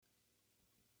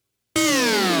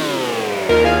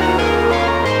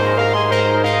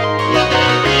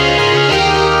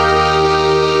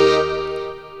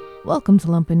Welcome to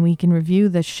Lumpen Week in Review,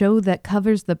 the show that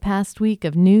covers the past week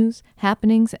of news,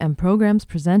 happenings, and programs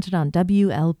presented on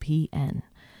WLPN.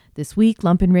 This week,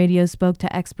 Lumpen Radio spoke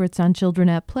to experts on children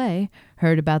at play,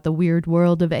 heard about the weird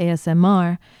world of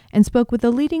ASMR, and spoke with a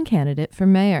leading candidate for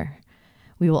mayor.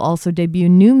 We will also debut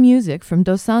new music from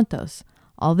Dos Santos.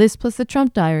 All this plus the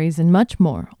Trump Diaries and much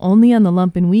more, only on the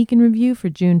Lumpen Week in Review for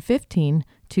June 15,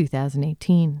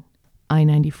 2018.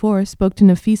 I-94 spoke to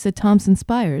Nafisa Thompson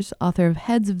Spires, author of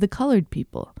Heads of the Colored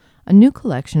People, a new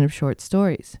collection of short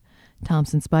stories.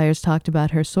 Thompson Spires talked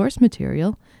about her source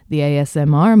material, the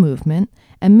ASMR movement,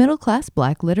 and middle-class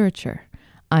black literature.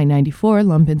 I-94,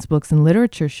 Lumpen's Books and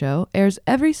Literature show, airs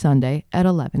every Sunday at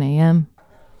 11 a.m.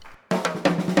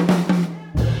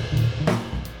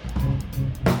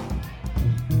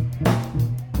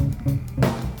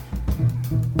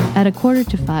 At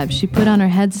 4:45, she put on her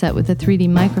headset with a 3D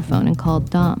microphone and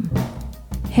called Dom.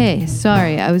 "Hey,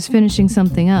 sorry, I was finishing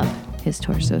something up," his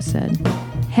torso said.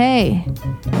 "Hey,"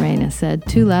 Raina said,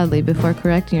 too loudly before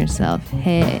correcting herself.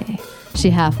 "Hey,"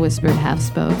 she half-whispered,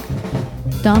 half-spoke.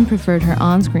 Dom preferred her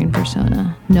on-screen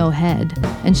persona, no head,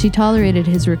 and she tolerated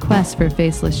his requests for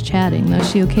faceless chatting, though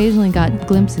she occasionally got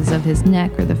glimpses of his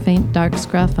neck or the faint dark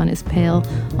scruff on his pale,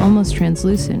 almost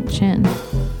translucent chin.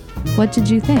 "What did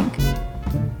you think?"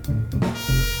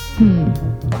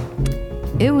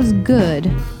 "It was good,"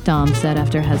 Dom said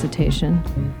after hesitation.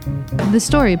 "The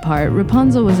story part,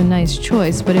 Rapunzel was a nice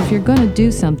choice, but if you're going to do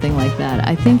something like that,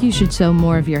 I think you should show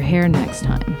more of your hair next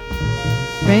time."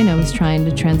 Raina was trying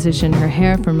to transition her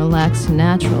hair from relaxed to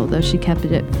natural, though she kept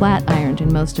it flat-ironed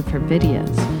in most of her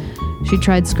videos. She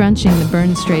tried scrunching the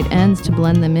burned straight ends to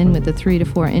blend them in with the 3 to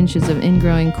 4 inches of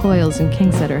ingrowing coils and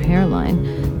kinks at her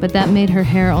hairline, but that made her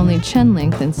hair only chin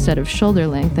length instead of shoulder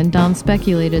length, and Dom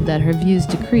speculated that her views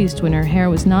decreased when her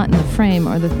hair was not in the frame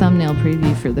or the thumbnail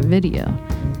preview for the video.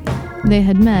 They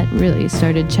had met, really,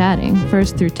 started chatting,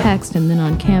 first through text and then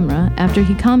on camera, after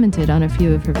he commented on a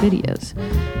few of her videos.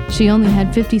 She only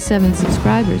had 57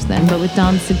 subscribers then, but with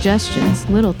Dom's suggestions,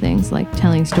 little things like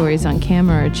telling stories on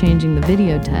camera or changing the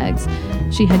video tags,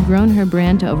 she had grown her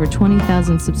brand to over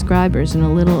 20,000 subscribers in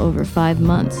a little over 5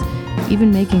 months,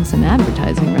 even making some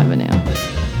advertising revenue.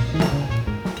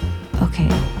 "Okay,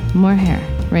 more hair,"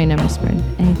 Raina whispered.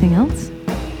 "Anything else?"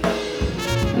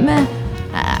 "Meh.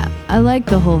 I like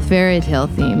the whole fairy tale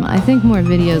theme. I think more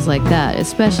videos like that,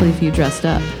 especially if you dressed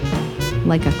up."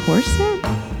 "Like a corset?"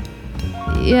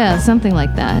 "Yeah, something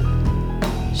like that."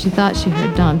 She thought she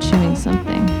heard Dom chewing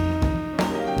something.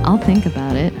 "I'll think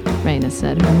about it," Raina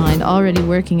said, her mind already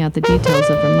working out the details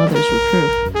of her mother's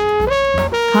reproof.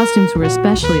 Costumes were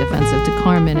especially offensive to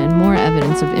Carmen and more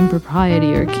evidence of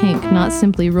impropriety or kink, not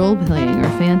simply role-playing or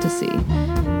fantasy.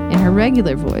 In her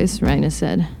regular voice, Raina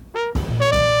said,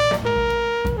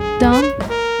 "Dom,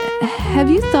 have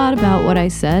you thought about what I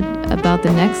said about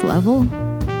the next level?"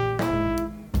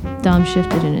 Dom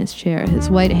shifted in his chair,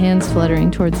 his white hands fluttering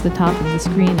towards the top of the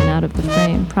screen and out of the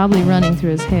frame, probably running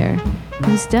through his hair.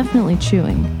 He was definitely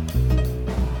chewing.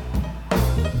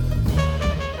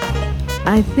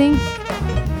 I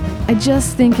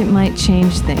just think it might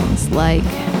change things, like,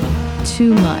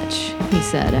 too much," he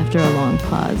said after a long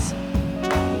pause.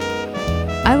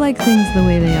 "I like things the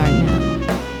way they are now."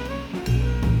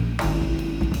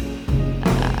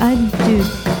 "I do,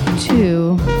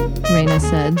 too," Raina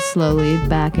said, slowly,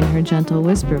 back in her gentle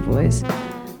whisper voice.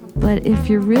 "But if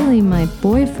you're really my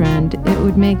boyfriend, it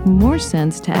would make more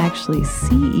sense to actually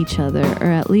see each other, or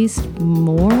at least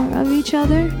more of each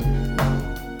other."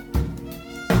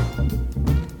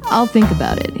 "I'll think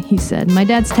about it," he said. "My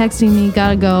dad's texting me,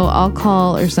 gotta go, I'll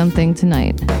call or something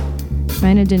tonight."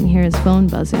 Raina didn't hear his phone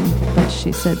buzzing, but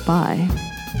she said bye.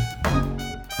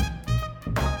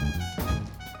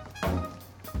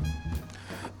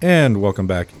 And welcome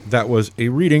back. That was a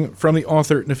reading from the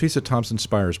author Nafisa Thompson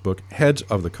Spires' book, Heads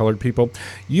of the Colored People.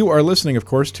 You are listening, of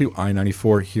course, to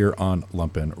I-94 here on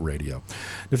Lumpen Radio.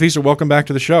 Nafisa, welcome back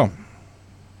to the show.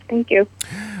 Thank you.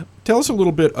 Tell us a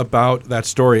little bit about that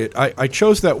story. I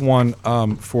chose that one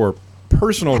for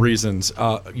personal reasons.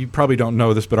 You probably don't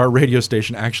know this, but our radio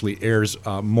station actually airs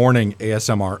morning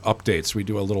ASMR updates. We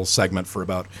do a little segment for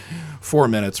about 4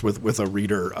 minutes with a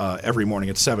reader every morning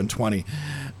at 7:20.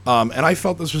 And I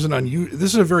felt this was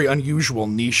this is a very unusual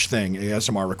niche thing,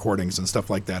 ASMR recordings and stuff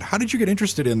like that. How did you get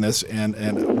interested in this, and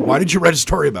why did you write a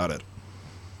story about it?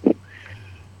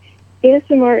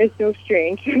 ASMR is so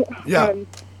strange. Yeah.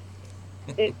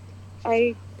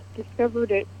 I discovered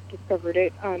it,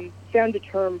 found a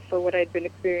term for what I'd been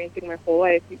experiencing my whole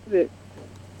life, the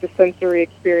sensory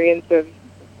experience of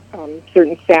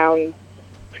certain sounds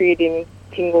creating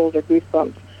tingles or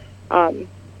goosebumps.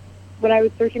 when I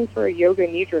was searching for a yoga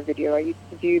nidra video, I used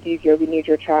to do these yoga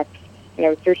nidra tracks, and I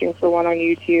was searching for one on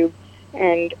YouTube,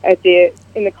 and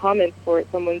in the comments for it,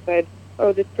 someone said,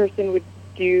 "Oh, this person would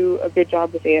do a good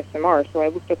job with ASMR." So I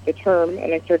looked up the term,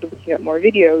 and I started looking at more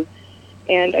videos,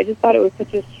 and I just thought it was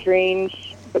such a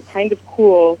strange but kind of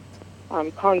cool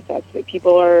concept that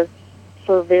people are,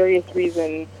 for various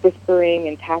reasons, whispering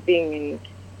and tapping and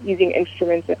using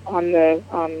instruments on the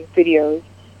videos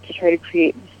to try to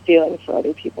create this feeling for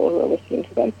other people who are listening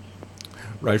to them.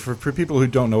 Right. For people who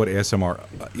don't know what ASMR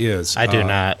is, I do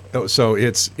not. So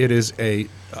it is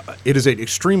an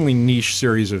extremely niche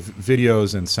series of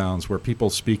videos and sounds where people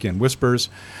speak in whispers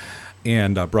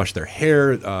and brush their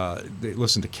hair. They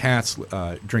listen to cats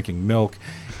drinking milk.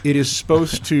 It is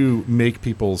supposed to make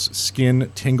people's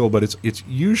skin tingle, but it's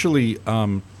usually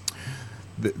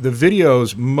the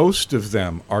videos. Most of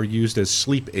them are used as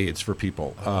sleep aids for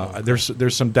people.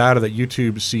 There's some data that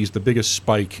YouTube sees the biggest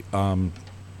spike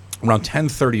around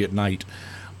 10:30 at night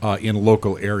in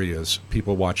local areas,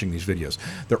 people watching these videos.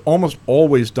 They're almost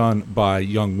always done by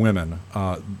young women.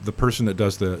 The person that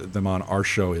does them on our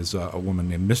show is a woman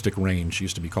named Mystic Rain. She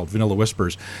used to be called Vanilla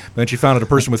Whispers. But then she found out a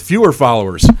person with fewer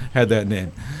followers had that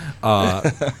name,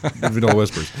 Vanilla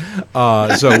Whispers.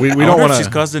 So we don't want to. She's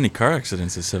caused any car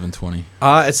accidents at 7:20.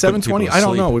 At 7:20, I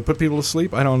don't know. We put people to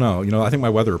sleep. I don't know. I think my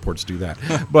weather reports do that.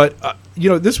 But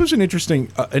this was an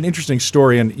interesting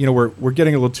story, and we're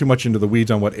getting a little too much into the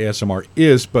weeds on what ASMR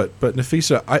is. But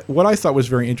Nafisa, what I thought was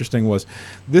very interesting was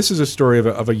this is a story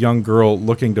of a young girl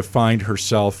looking to find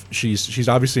herself. She's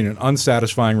obviously in an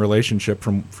unsatisfying relationship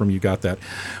from You Got That,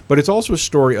 but it's also a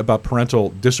story about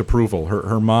parental disapproval.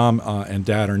 Her mom and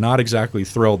dad are not exactly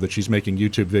thrilled that she's making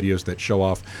YouTube videos that show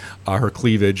off her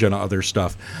cleavage and other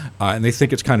stuff, and they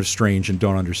think it's kind of strange and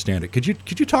don't understand it. Could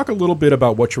you talk a little bit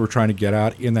about what you were trying to get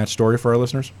at in that story for our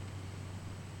listeners?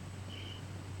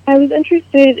 I was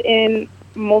interested in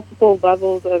multiple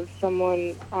levels of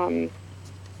someone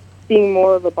being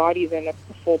more of a body than a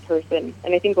full person,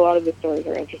 and I think a lot of the stories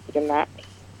are interested in that.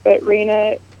 But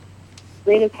Raina's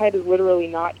head is literally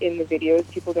not in the videos.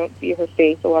 People don't see her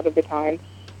face a lot of the time,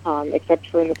 except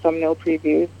for in the thumbnail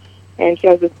previews. And she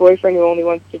has this boyfriend who only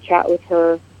wants to chat with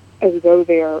her as though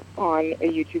they are on a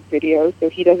YouTube video, so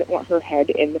he doesn't want her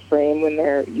head in the frame when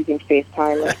they're using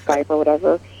FaceTime or Skype or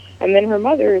whatever. And then her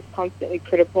mother is constantly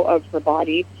critical of her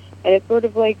body, and it's sort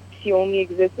of like she only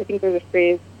exists. I think there's a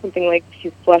phrase, something like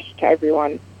she's flesh to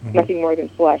everyone, nothing more than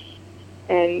flesh.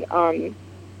 And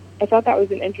I thought that was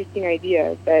an interesting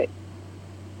idea, that,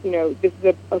 this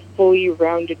is a fully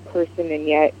rounded person, and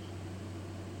yet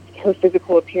her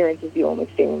physical appearance is the only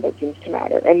thing that seems to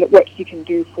matter, and what she can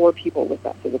do for people with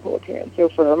that physical appearance. So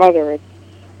for her mother, it's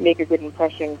make a good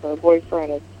impression. For her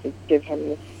boyfriend, it's to give him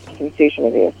this sensation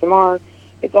of ASMR.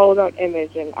 It's all about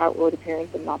image and outward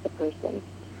appearance and not the person.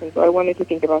 And so I wanted to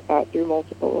think about that through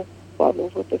multiple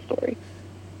levels with the story.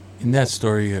 In that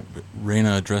story,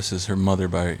 Raina addresses her mother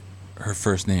by her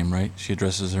first name, right? She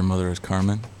addresses her mother as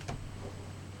Carmen?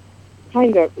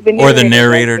 Kind of. Or the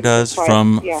narrator does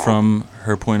from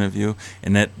her point of view.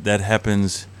 And that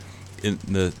happens in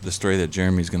the story that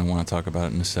Jeremy's going to want to talk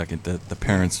about in a second, that the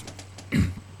parents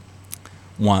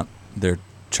want their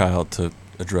child to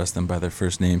address them by their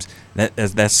first names.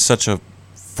 That's such a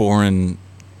foreign,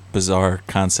 bizarre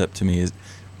concept to me.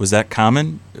 Was that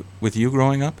common with you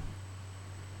growing up?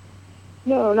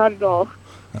 No, not at all.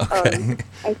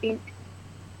 Okay.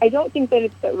 I don't think that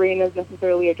it's that Raina's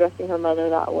necessarily addressing her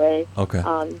mother that way. Okay.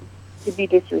 To be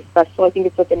disrespectful. I think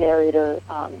it's that the narrator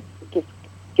just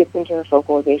gets into her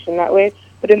vocalization that way.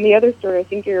 But in the other story, I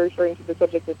think you're referring to the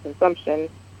subject of consumption.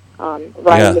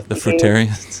 The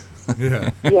fruitarians.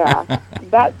 Yeah,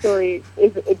 that story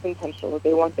is intentional.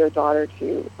 They want their daughter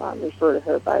to refer to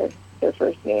her by their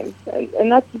first names.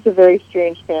 And that's just a very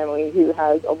strange family who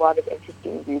has a lot of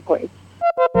interesting viewpoints.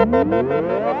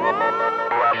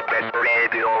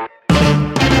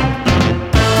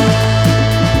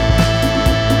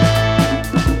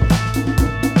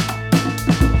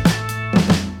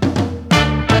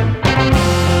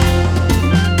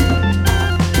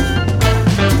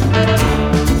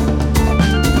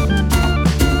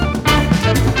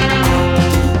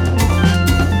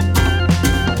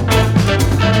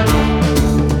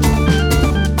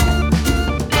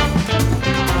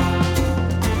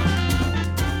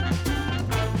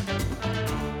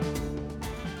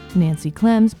 Nancy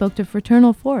Clem spoke to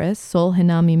Fraternal Forest, Sol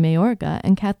Hinami Mayorga,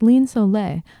 and Kathleen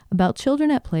Soleil about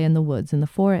children at play in the woods and the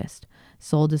forest.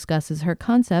 Sol discusses her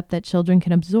concept that children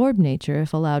can absorb nature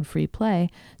if allowed free play.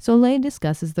 Soleil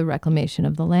discusses the reclamation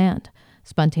of the land.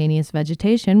 Spontaneous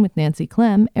Vegetation with Nancy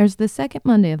Clem airs the second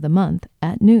Monday of the month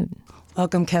at noon.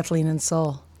 Welcome, Kathleen and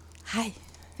Sol. Hi.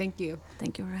 Thank you.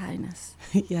 Thank you for having us.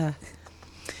 Yeah.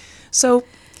 So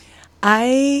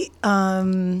I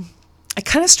kind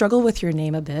of struggle with your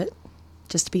name a bit,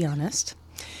 just to be honest.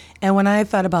 And when I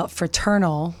thought about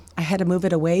fraternal, I had to move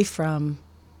it away from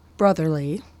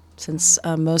brotherly, since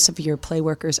most of your play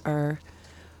workers are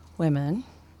women,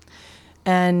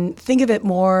 and think of it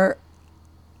more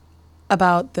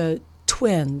about the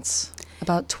twins,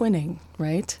 about twinning,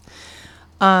 right?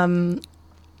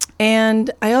 And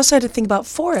I also had to think about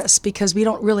forest, because we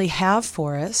don't really have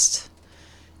forest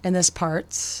in this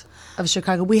part of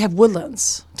Chicago. We have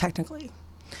woodlands, technically.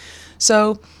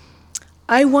 So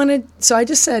I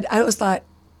just said, I always thought,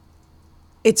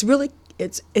 it's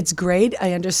great.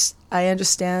 I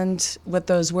understand what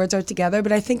those words are together,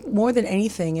 but I think more than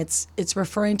anything, it's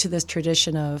referring to this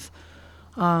tradition of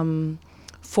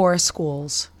forest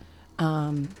schools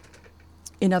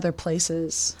in other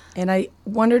places. And I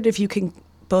wondered if you can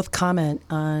both comment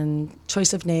on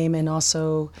choice of name and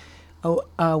also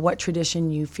what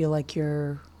tradition you feel like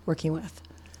you're working with.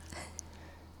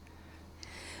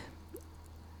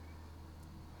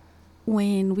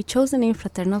 When we chose the name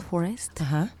Fraternal Forest,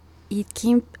 it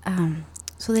came.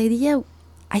 So the idea,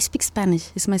 I speak Spanish.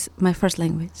 It's my first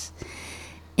language,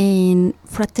 and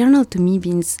fraternal to me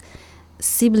means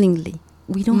siblingly.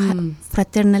 We don't have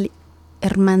fraternally,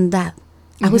 hermandad.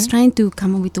 I was trying to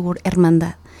come up with the word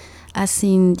hermandad, as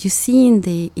in you see in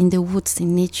the woods,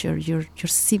 in nature, your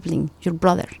sibling, your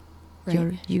brother.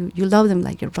 Right. You love them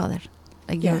like your brother,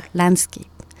 like your landscape.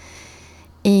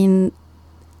 And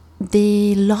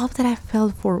the love that I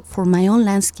felt for my own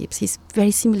landscapes is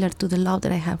very similar to the love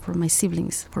that I have for my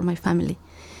siblings, for my family.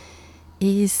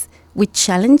 Is with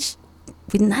challenge,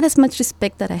 with not as much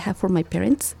respect that I have for my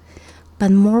parents,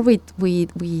 but more with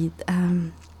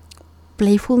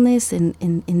playfulness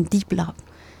and deep love.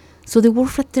 So the word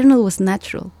fraternal was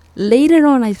natural. Later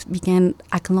on, I began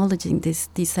acknowledging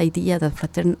this idea that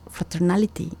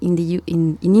fraternality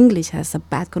in English has a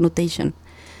bad connotation,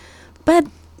 but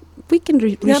we can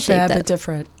reshape not bad, that. But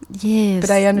different. Yes, but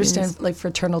I understand, like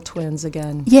fraternal twins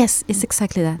again. Yes, it's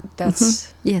exactly that.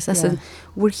 That's yes.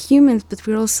 We're humans, but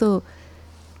we're also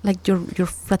like your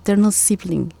fraternal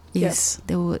sibling is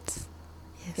the woods.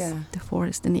 Yes, the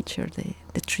forest, the nature,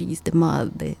 the trees, the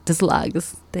mud, the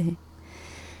slugs.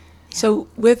 So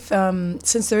with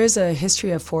since there is a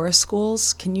history of forest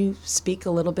schools, can you speak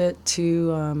a little bit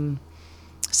to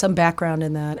some background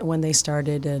in that, and when they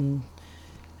started and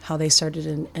how they started,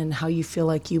 and how you feel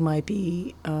like you might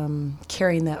be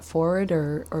carrying that forward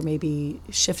or maybe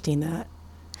shifting that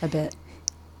a bit?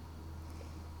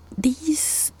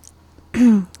 This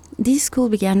school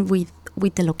began with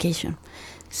the location.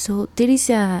 So there is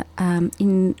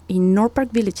in North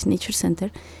Park Village Nature Center,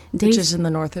 which is in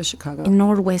the north of Chicago, in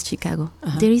northwest Chicago.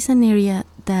 There is an area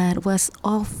that was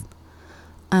off.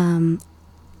 It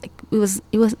was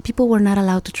people were not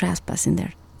allowed to trespass in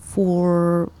there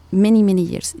for many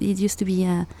years. It used to be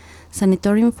a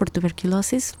sanatorium for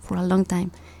tuberculosis for a long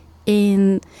time,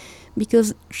 and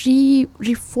because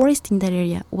reforesting that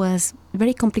area was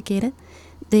very complicated,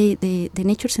 the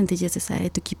Nature Center just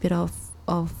decided to keep it off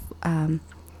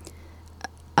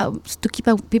to keep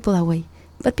people away.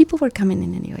 But people were coming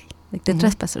in anyway. Like the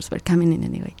trespassers were coming in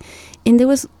anyway. And there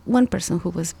was one person who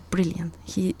was brilliant.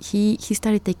 He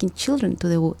started taking children to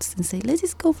the woods and say, let's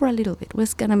just go for a little bit. We're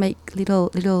gonna make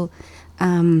little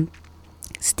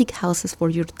stick houses for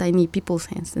your tiny people's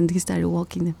hands. And he started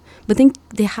walking them. But then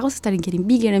the house started getting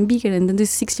bigger and bigger, and then the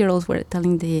 6-year-olds were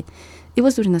telling it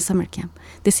was during a summer camp.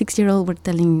 The 6-year-old were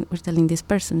telling this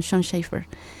person, Sean Schaefer,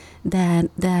 that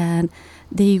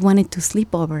they wanted to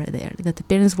sleep over there, that the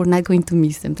parents were not going to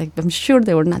miss them. Like, I'm sure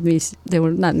they will not miss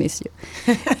you.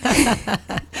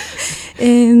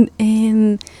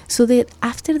 and so that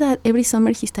after that, every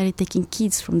summer he started taking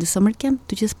kids from the summer camp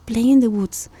to just play in the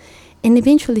woods. And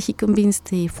eventually he convinced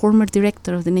the former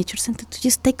director of the Nature Center to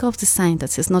just take off the sign that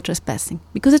says no trespassing,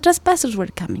 because the trespassers were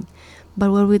coming.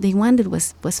 But what they wanted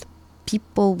was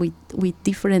people with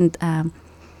different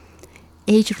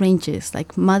age ranges,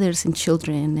 like mothers and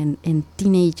children and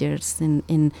teenagers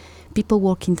and people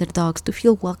walking their dogs, to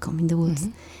feel welcome in the woods.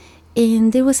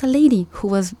 And there was a lady who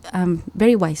was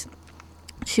very wise.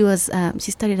 She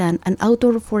started an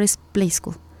outdoor forest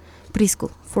preschool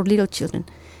for little children.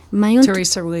 My own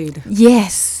Teresa Weed.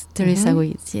 Yes, Teresa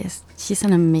Weed. Yes, she's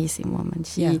an amazing woman.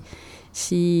 She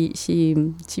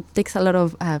takes a lot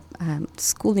of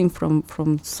schooling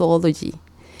from zoology,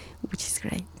 which is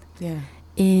great. Yeah.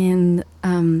 And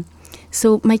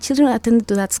so my children attended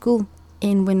to that school.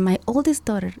 And when my oldest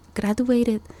daughter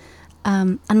graduated,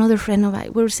 another friend of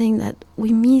mine, we were saying that we're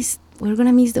going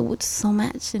to miss the woods so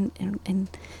much. And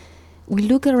we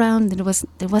look around, and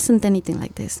there wasn't anything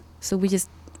like this. So we just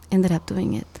ended up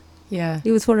doing it. Yeah.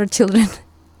 It was for our children.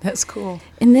 That's cool.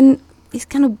 And then it's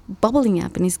kind of bubbling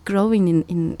up and it's growing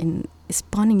in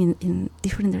spawning in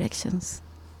different directions.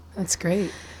 That's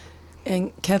great.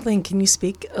 And Kathleen, can you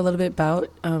speak a little bit about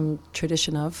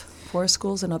tradition of forest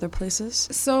schools in other places?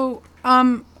 So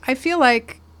I feel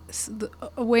like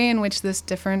a way in which this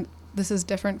is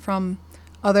different from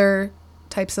other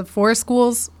types of forest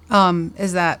schools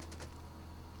is that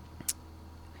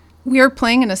we are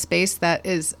playing in a space that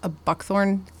is a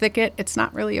buckthorn thicket. It's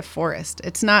not really a forest.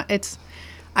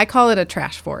 I call it a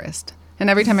trash forest.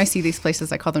 And every time I see these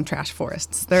places, I call them trash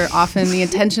forests. They're often the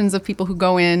intentions of people who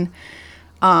go in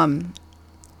to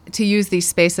use these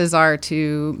spaces are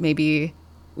to maybe,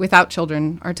 without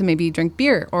children, or to maybe drink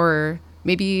beer, or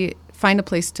maybe find a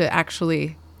place to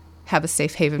actually have a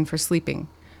safe haven for sleeping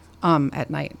at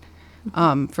night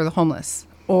for the homeless,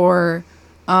 or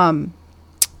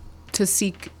to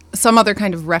seek some other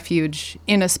kind of refuge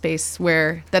in a space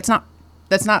where that's not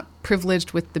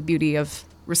privileged with the beauty of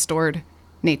restored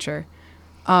nature,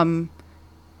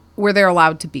 where they're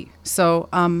allowed to be. So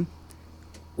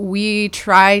we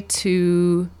try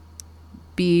to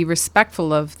be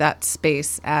respectful of that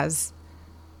space as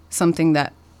something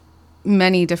that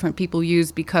many different people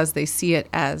use because they see it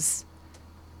as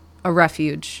a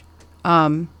refuge.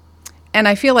 And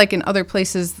I feel like in other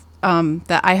places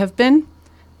that I have been,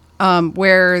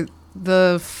 where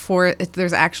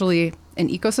there's actually an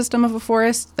ecosystem of a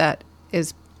forest that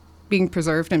is being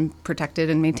preserved and protected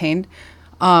and maintained,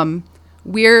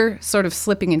 we're sort of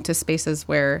slipping into spaces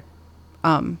where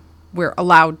we're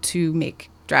allowed to make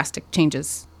drastic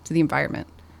changes to the environment.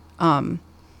 And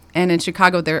in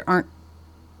Chicago, there aren't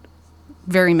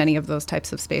very many of those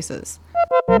types of spaces.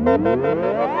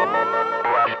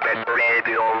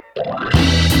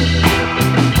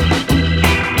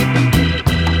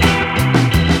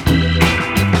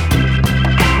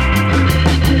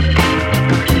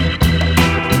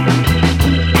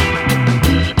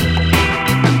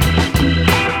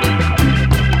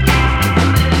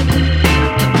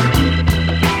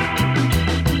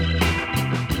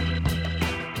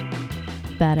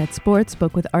 Bad at Sports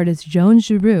spoke with artist Joan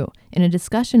Giroux in a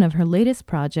discussion of her latest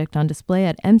project on display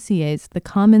at MCA's The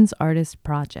Commons Artist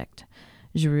Project.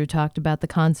 Giroux talked about the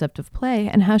concept of play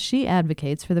and how she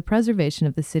advocates for the preservation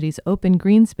of the city's open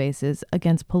green spaces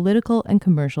against political and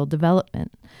commercial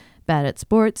development. Bad at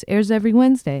Sports airs every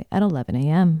Wednesday at 11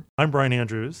 a.m. I'm Brian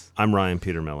Andrews. I'm Ryan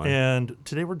Peter Miller. And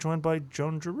today we're joined by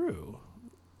Joan Giroux.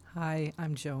 Hi,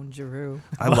 I'm Joan Giroux.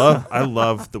 I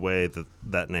love the way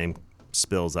that name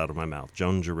spills out of my mouth.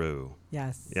 Joan Giroux.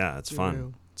 Yes. Yeah, it's Giroux.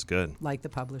 Fun. It's good. Like the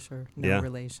publisher. No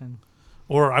relation.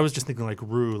 Or I was just thinking like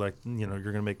roux, like, you're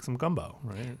going to make some gumbo,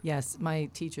 right? Yes, my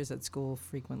teachers at school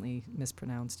frequently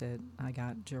mispronounced it. I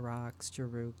got Giroux,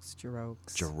 Giroux.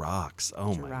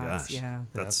 Oh my gosh. Yeah.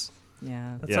 That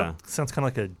sounds kind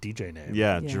of like a DJ name.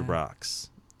 Yeah. Giroux.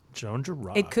 Joan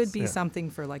Giroux. It could be something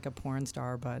for like a porn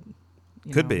star, but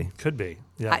Could be.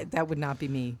 Yeah. That would not be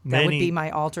me. That would be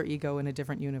my alter ego in a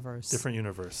different universe.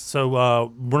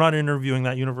 So we're not interviewing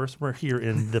that universe. We're here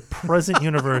in the present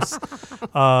universe,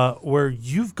 where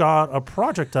you've got a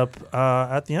project up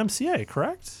at the MCA,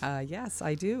 correct? Yes,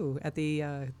 I do. At the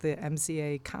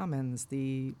MCA Commons,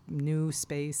 the new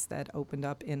space that opened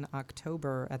up in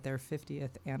October at their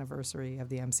 50th anniversary of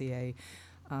the MCA.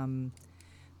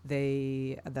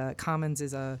 The Commons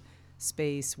is a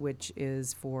space which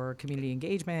is for community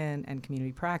engagement and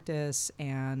community practice,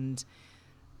 and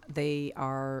they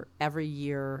are, every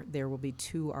year there will be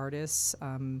 2 artists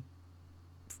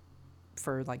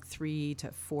for like 3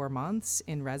 to 4 months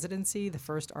in residency. The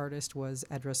first artist was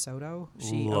Edra Soto.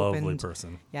 Lovely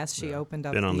person. Yes, she opened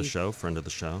up. Been on the show, friend of the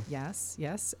show. Yes.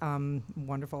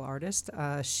 Wonderful artist.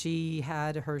 She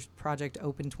had her project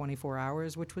open 24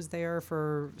 hours, which was there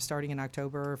for starting in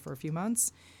October for a few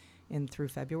months. Through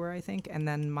February, I think. And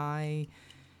then my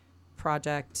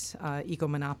project, Eco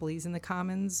Monopolies in the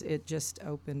Commons, it just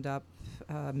opened up.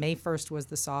 May 1st was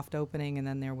the soft opening, and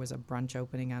then there was a brunch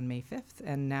opening on May 5th.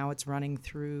 And now it's running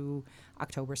through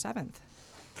October 7th.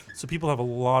 So people have a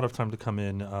lot of time to come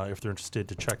in if they're interested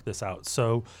to check this out.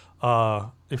 So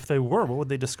if they were, what would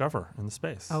they discover in the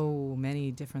space? Oh,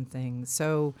 many different things.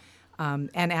 So, and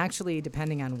actually,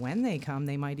 depending on when they come,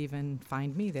 they might even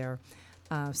find me there.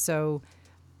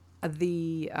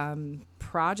 The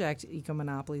project Eco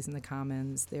Monopolies in the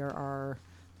Commons, there are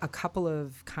a couple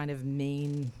of kind of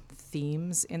main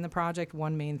themes in the project.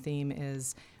 One main theme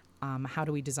is how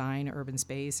do we design urban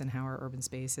space, and how are urban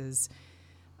spaces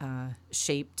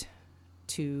shaped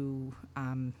to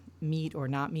meet or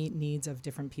not meet needs of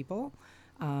different people.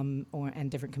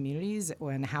 and different communities,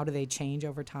 and how do they change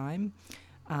over time.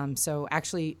 So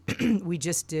actually, we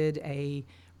just did a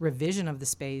revision of the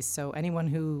space. So anyone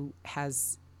who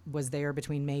was there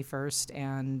between May 1st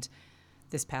and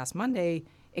this past Monday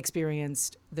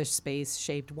experienced the space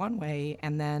shaped one way,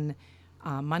 and then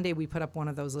Monday we put up one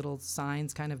of those little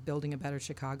signs, kind of building a better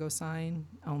Chicago sign,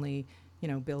 only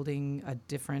building a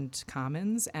different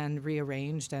commons, and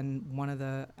rearranged, and one of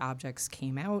the objects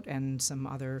came out and some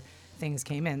other things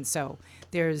came in. So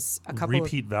there's a couple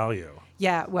repeat value.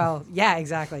 Yeah, well, yeah,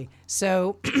 exactly.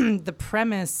 So the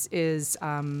premise is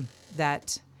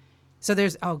that, so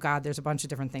there's a bunch of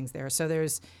different things there. So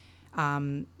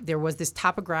there was this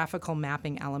topographical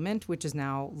mapping element, which has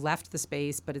now left the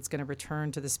space, but it's going to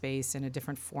return to the space in a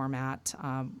different format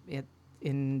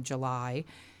in July.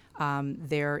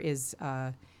 There is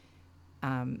a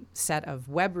set of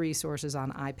web resources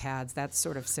on iPads. That's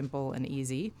sort of simple and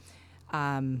easy.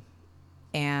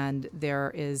 And there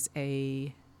is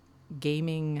a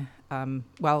gaming,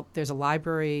 there's a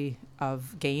library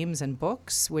of games and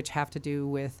books which have to do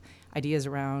with ideas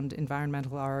around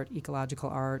environmental art, ecological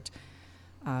art,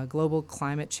 global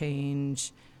climate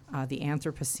change, the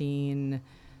Anthropocene,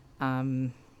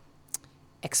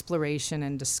 exploration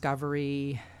and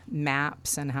discovery,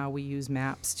 maps and how we use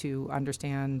maps to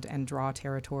understand and draw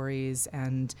territories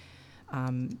and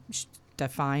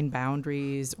define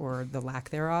boundaries or the lack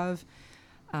thereof.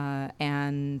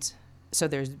 And so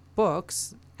there's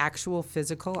books, actual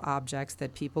physical objects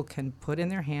that people can put in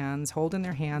their hands, hold in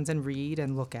their hands and read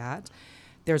and look at.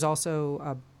 There's also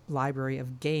a library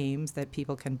of games that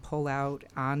people can pull out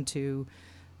onto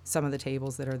some of the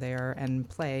tables that are there and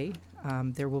play.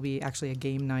 There will be actually a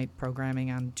game night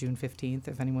programming on June 15th.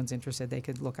 If anyone's interested, they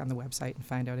could look on the website and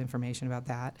find out information about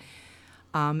that.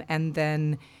 And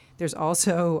then there's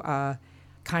also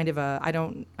kind of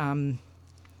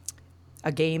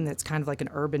a game that's kind of like an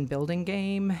urban building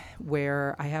game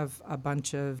where I have a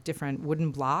bunch of different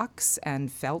wooden blocks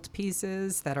and felt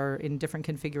pieces that are in different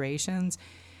configurations,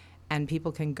 and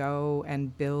people can go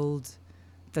and build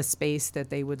the space that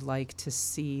they would like to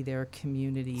see their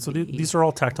community So be. these are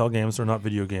all tactile games. They're not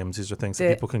video games. These are things that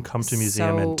people can come to a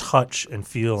museum and touch and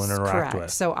feel and interact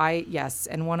with. So I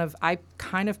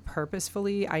kind of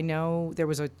purposefully, I know there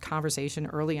was a conversation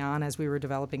early on as we were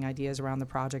developing ideas around the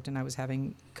project, and I was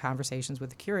having conversations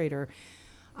with the curator,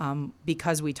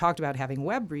 because we talked about having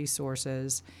web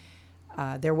resources.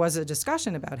 There was a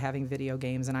discussion about having video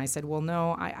games, and I said, well,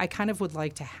 no, I kind of would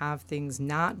like to have things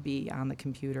not be on the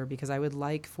computer, because I would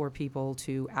like for people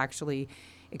to actually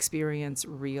experience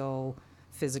real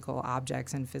physical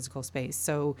objects and physical space.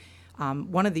 So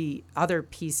one of the other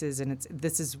pieces, and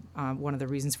this is one of the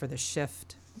reasons for the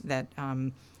shift, that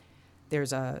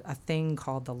there's a thing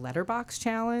called the Letterbox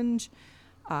Challenge,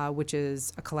 which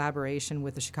is a collaboration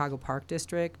with the Chicago Park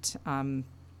District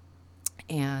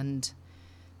and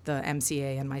the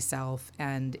MCA and myself,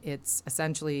 and it's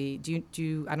essentially,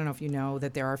 I don't know if you know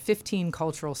that there are 15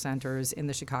 cultural centers in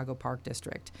the Chicago Park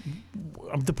District.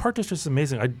 The Park District is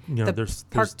amazing. The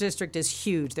Park District is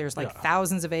huge. There's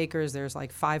thousands of acres. There's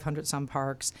like 500 some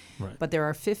parks, right. But there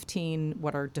are 15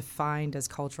 what are defined as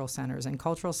cultural centers, and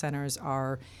cultural centers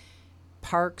are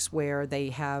parks where they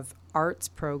have arts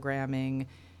programming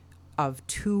of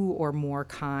 2 or more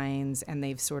kinds, and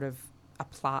they've sort of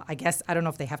apply. I guess I don't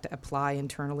know if they have to apply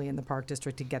internally in the Park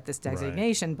District to get this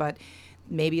designation, but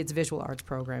maybe it's visual arts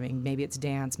programming, maybe it's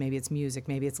dance, maybe it's music,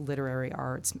 maybe it's literary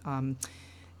arts,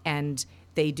 and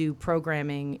they do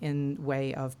programming in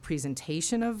way of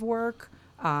presentation of work,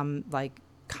 like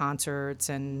concerts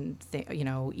and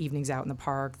evenings out in the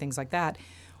park, things like that.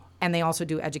 And they also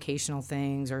do educational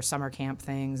things or summer camp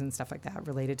things and stuff like that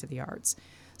related to the arts.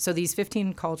 So these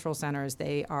 15 cultural centers,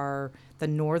 the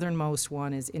northernmost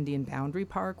one is Indian Boundary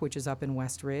Park, which is up in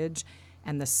West Ridge,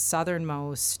 and the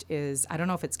southernmost is, I don't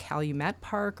know if it's Calumet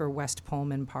Park or West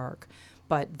Pullman Park,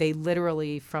 but they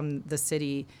literally, from the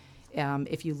city,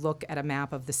 if you look at a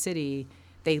map of the city,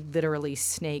 they literally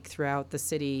snake throughout the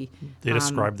city. They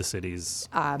describe the city's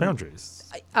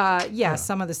boundaries.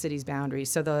 Some of the city's boundaries.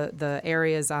 So the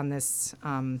areas on this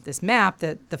this map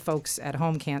that the folks at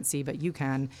home can't see, but you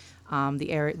can,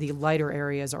 the lighter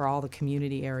areas are all the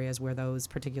community areas where those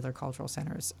particular cultural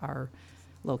centers are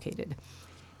located.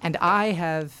 And I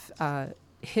have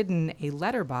hidden a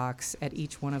letterbox at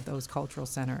each one of those cultural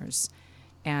centers,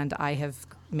 and I have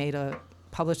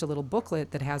published a little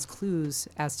booklet that has clues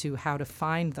as to how to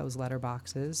find those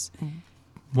letterboxes.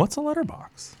 What's a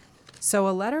letterbox? So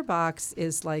a letterbox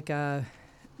is like a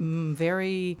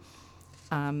very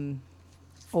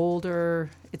older,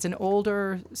 it's an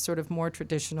older, sort of more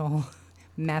traditional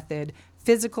method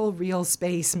physical real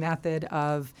space method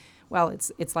of, well,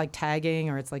 it's like tagging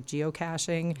or it's like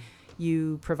geocaching.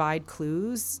 You provide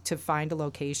clues to find a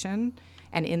location,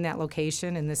 and in that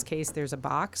location, in this case, there's a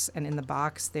box, and in the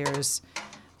box there's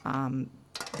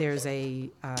a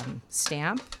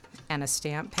stamp and a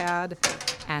stamp pad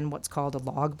and what's called a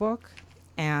logbook.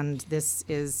 And this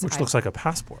is... Which looks like a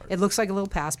passport. It looks like a little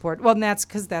passport. Well, and that's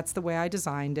because that's the way I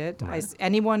designed it. Right.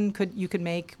 You could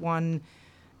make one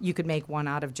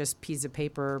out of just piece of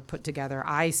paper put together.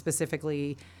 I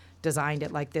specifically designed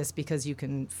it like this because you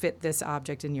can fit this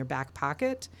object in your back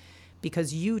pocket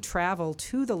because you travel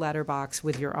to the letterbox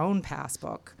with your own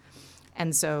passbook.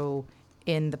 And so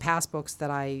in the passbooks that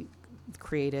I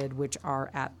created, which are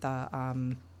at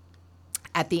the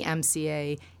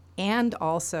MCA and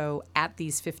also at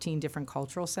these 15 different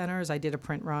cultural centers, I did a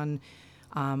print run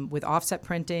with offset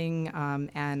printing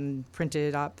and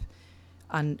printed up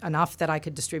enough that I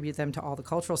could distribute them to all the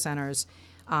cultural centers.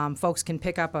 Folks can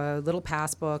pick up a little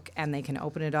passbook and they can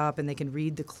open it up and they can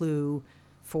read the clue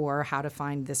for how to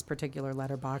find this particular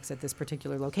letterbox at this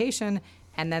particular location.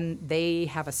 And then they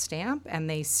have a stamp and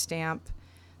they stamp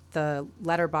the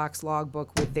letterbox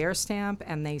logbook with their stamp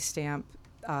and they stamp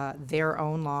their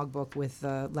own logbook with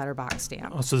the letterbox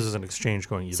stamp. Oh, so this is an exchange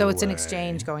going either way. So it's an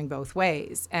exchange going both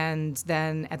ways. And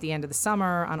then at the end of the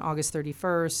summer, on August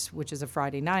 31st, which is a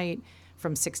Friday night,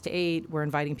 from 6 to 8, we're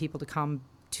inviting people to come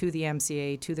to the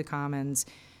MCA, to the Commons,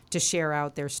 to share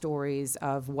out their stories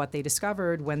of what they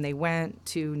discovered when they went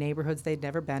to neighborhoods they'd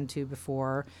never been to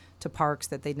before, to parks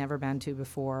that they'd never been to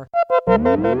before.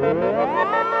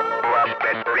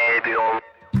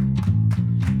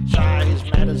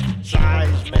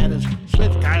 Size matters,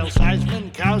 with Kyle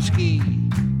Seismankowski.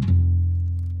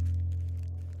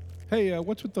 Hey,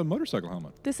 what's with the motorcycle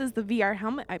helmet? This is the VR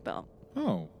helmet I built.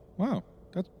 Oh, wow.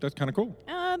 That's kind of cool.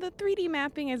 The 3D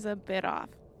mapping is a bit off.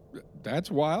 That's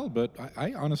wild, but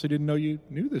I honestly didn't know you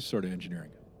knew this sort of engineering.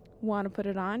 Want to put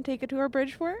it on, take it to our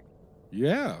Bridgeport?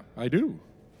 Yeah, I do.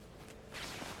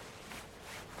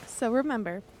 So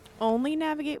remember, only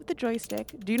navigate with the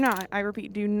joystick. Do not, I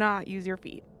repeat, do not use your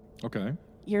feet. Okay.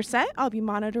 You're set. I'll be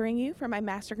monitoring you from my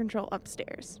master control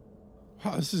upstairs.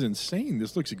 Wow, this is insane.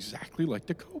 This looks exactly like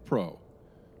the GoPro.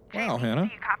 Wow, Hannah.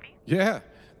 Do you copy? Yeah,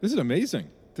 this is amazing.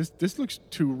 This looks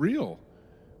too real.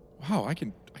 Wow, I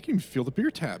can even feel the beer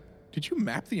tap. Did you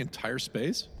map the entire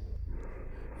space?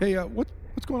 Hey,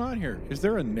 what's going on here? Is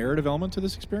there a narrative element to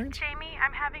this experience? Jamie,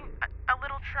 I'm having a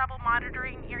little trouble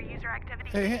monitoring your user activity.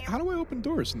 Hey, how do I open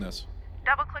doors in this?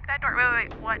 Double-click that door.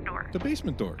 Wait, what door? The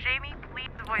basement door. Jamie, please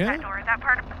avoid Hannah? that door. That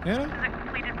part of Hannah? is it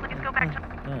completed? Please go back to...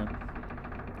 All right.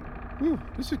 Ooh,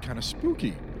 this is kind of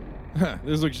spooky.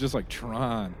 This looks just like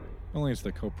Tron. Only it's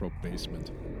the GoPro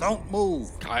basement. Don't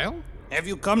move. Kyle? Have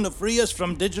you come to free us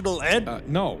from digital ed?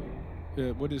 No.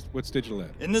 What's digital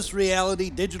ed? In this reality,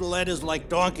 digital ed is like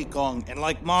Donkey Kong, and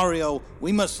like Mario,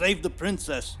 we must save the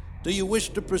princess. Do you wish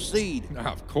to proceed?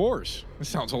 Of course. This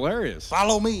sounds hilarious.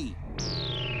 Follow me.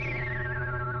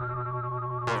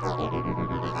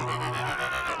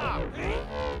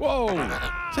 Whoa!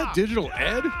 Is that digital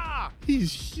ed?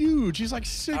 He's huge. He's like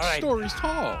 6 stories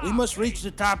tall. We must reach the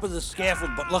top of the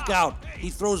scaffold, but look out. He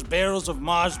throws barrels of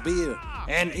Mars beer,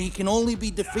 and he can only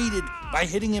be defeated by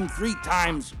hitting him 3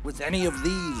 times with any of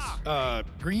these.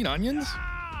 Green onions?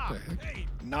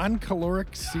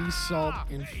 Non-caloric sea salt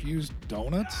infused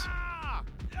donuts?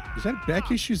 Is that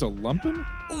Becky? She's a lumpin'?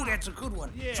 Ooh, that's a good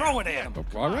one. Yeah. Throw it at him.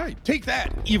 All right. Take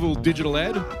that, evil digital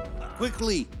ed.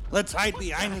 Quickly, let's hide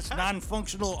behind this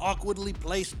non-functional, awkwardly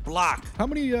placed block. How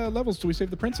many levels do we save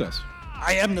the princess?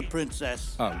 I am the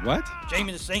princess. What?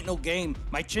 Jamie, this ain't no game.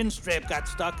 My chin strap got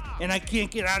stuck, and I can't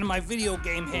get out of my video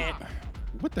game hat.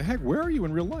 What the heck? Where are you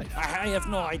in real life? I have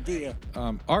no idea.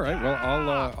 All right. Well,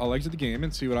 I'll exit the game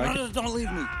and see what I can... No, don't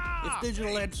leave me. If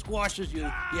digital ed squashes you,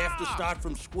 you have to start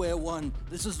from square one.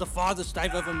 This is the farthest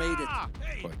I've ever made it.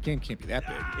 Well, the game can't be that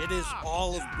big. It is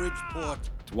all of Bridgeport.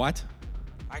 What?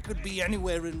 I could be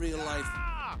anywhere in real life.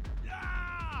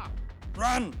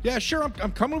 Run! Yeah, sure.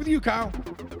 I'm coming with you, Kyle.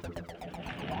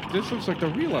 This looks like the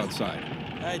real outside.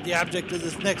 The object of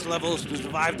this next level is to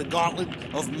survive the gauntlet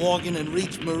of Morgan and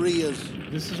reach Maria's.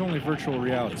 This is only virtual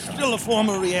reality. Still a form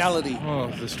of reality. Oh,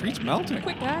 the street's melting.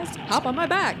 Quick, guys, hop on my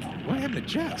back. What happened to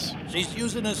Jess? She's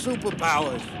using her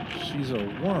superpowers. She's a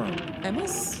worm. Emma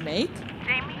Snake?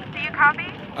 Jamie, do you copy?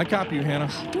 I copy you, Hannah.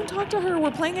 Don't talk to her.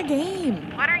 We're playing a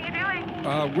game. What are you doing?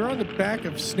 We're on the back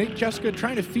of Snake Jessica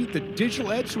trying to defeat the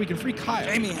digital ed so we can free Kyle.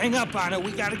 Jamie, hang up on her.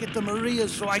 We gotta get to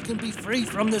Maria's so I can be free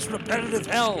from this repetitive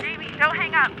hell. Jamie, don't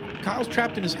hang up. Kyle's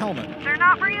trapped in his helmet. They're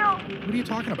not real. What are you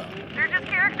talking about? They're just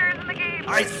characters in the game.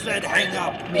 I said hang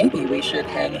up. Maybe we should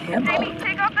hang him Jamie, up.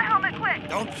 take off the helmet quick.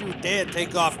 Don't you dare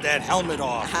take off that helmet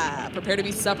off. Ha! Prepare to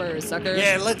be supper, sucker.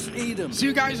 Yeah, let's eat him. See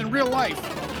you guys in real life.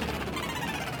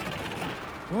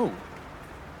 Whoa.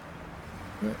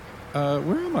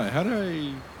 Where am I? How did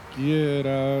I get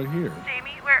out here?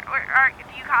 Jamie, where are you?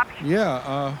 Do you copy?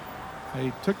 Yeah,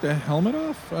 I took the helmet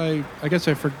off. I guess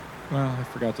I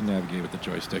forgot to navigate with the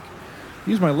joystick.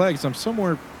 Use my legs. I'm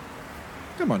somewhere.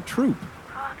 Come on, troop.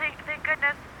 Oh, thank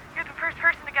goodness. You're the first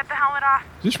person to get the helmet off.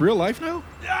 Is this real life now?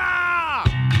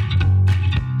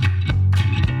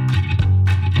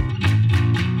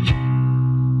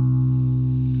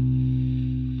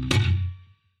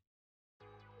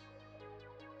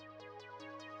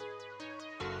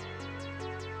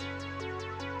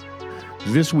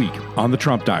 This week on the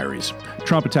Trump Diaries,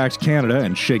 Trump attacks Canada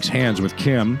and shakes hands with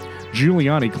Kim.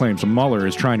 Giuliani claims Mueller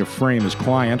is trying to frame his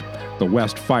client. The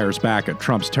West fires back at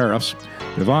Trump's tariffs.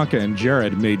 Ivanka and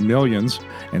Jared made millions.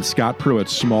 And Scott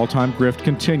Pruitt's small-time grift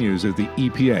continues as the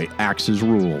EPA axes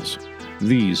rules.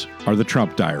 These are the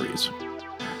Trump Diaries.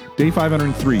 Day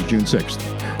 503, June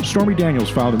 6th. Stormy Daniels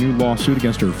filed a new lawsuit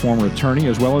against her former attorney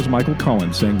as well as Michael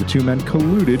Cohen, saying the two men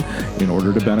colluded in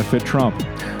order to benefit Trump.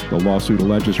 The lawsuit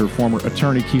alleges her former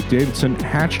attorney, Keith Davidson,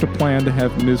 hatched a plan to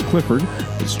have Ms. Clifford,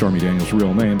 that's Stormy Daniels'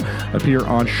 real name, appear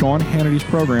on Sean Hannity's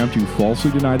program to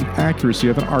falsely deny the accuracy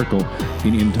of an article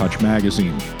in In Touch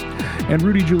magazine. And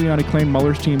Rudy Giuliani claimed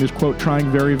Mueller's team is, quote, trying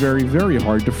very, very, very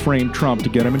hard to frame Trump to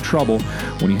get him in trouble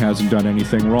when he hasn't done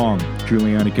anything wrong.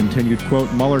 Giuliani continued,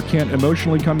 quote, Mueller can't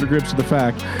emotionally come to grips with the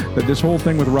fact that this whole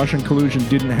thing with Russian collusion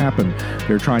didn't happen.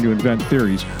 They're trying to invent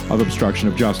theories of obstruction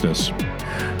of justice.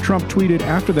 Trump tweeted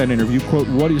after that interview, quote,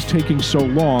 what is taking so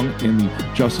long in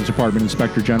the Justice Department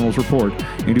Inspector General's report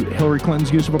into Hillary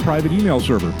Clinton's use of a private email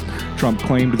server. Trump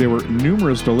claimed there were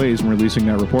numerous delays in releasing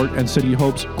that report and said he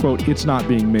hopes, quote, it's not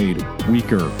being made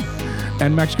weaker.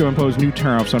 And Mexico imposed new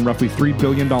tariffs on roughly $3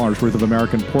 billion worth of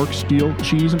American pork, steel,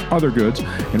 cheese, and other goods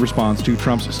in response to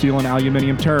Trump's steel and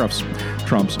aluminum tariffs.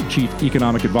 Trump's chief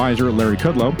economic advisor, Larry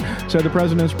Kudlow, said the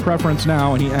president's preference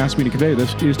now, and he asked me to convey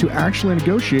this, is to actually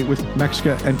negotiate with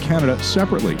Mexico and Canada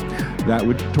separately. That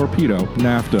would torpedo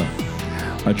NAFTA.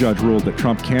 A judge ruled that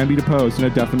Trump can be deposed in a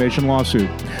defamation lawsuit.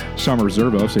 Summer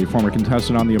Zervos, a former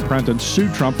contestant on The Apprentice,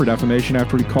 sued Trump for defamation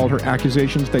after he called her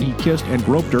accusations that he kissed and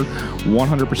groped her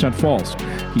 100% false.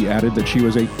 He added that she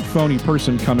was a phony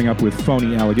person coming up with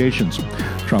phony allegations.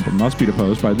 Trump must be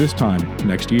deposed by this time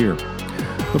next year.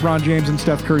 LeBron James and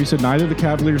Steph Curry said neither the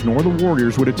Cavaliers nor the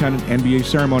Warriors would attend an NBA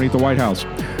ceremony at the White House.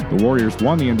 The Warriors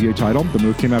won the NBA title. The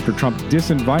move came after Trump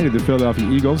disinvited the Philadelphia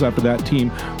Eagles after that team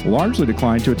largely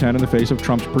declined to attend in the face of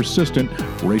Trump's persistent,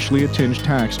 racially tinged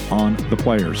attacks on the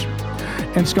players.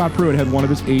 And Scott Pruitt had one of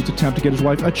his aides attempt to get his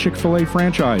wife a Chick-fil-A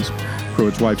franchise.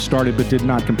 Pruitt's wife started but did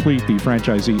not complete the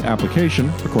franchisee application,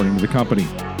 according to the company.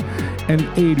 And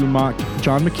the aide who mocked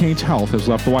John McCain's health has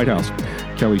left the White House.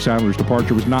 Kelly Sandler's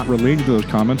departure was not related to those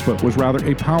comments, but was rather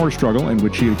a power struggle in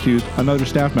which she accused another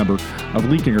staff member of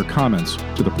leaking her comments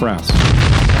to the press.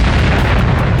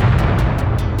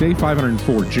 Day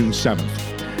 504, June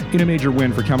 7th. In a major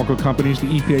win for chemical companies, the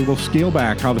EPA will scale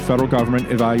back how the federal government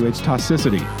evaluates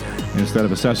toxicity. Instead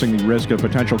of assessing the risk of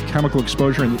potential chemical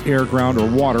exposure in the air, ground, or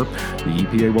water, the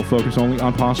EPA will focus only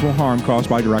on possible harm caused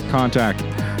by direct contact.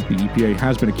 The EPA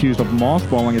has been accused of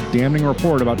mothballing a damning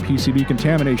report about PCB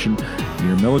contamination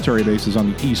near military bases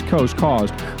on the East Coast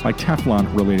caused by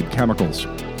Teflon-related chemicals.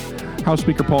 House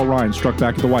Speaker Paul Ryan struck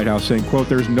back at the White House saying, quote,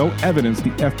 there's no evidence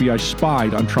the FBI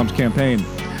spied on Trump's campaign.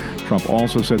 Trump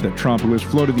also said that Trump, who has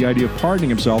floated the idea of pardoning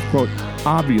himself, quote,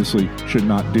 obviously should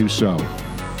not do so.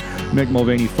 Mick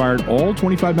Mulvaney fired all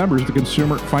 25 members of the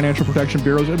Consumer Financial Protection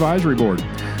Bureau's advisory board.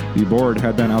 The board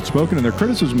had been outspoken in their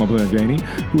criticism of Mulvaney,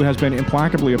 who has been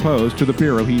implacably opposed to the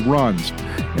bureau he runs.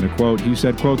 In a quote, he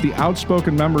said, quote, the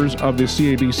outspoken members of the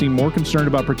CAB seem more concerned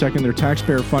about protecting their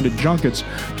taxpayer-funded junkets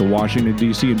to Washington,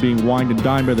 D.C. and being wined and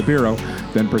dined by the bureau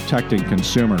than protecting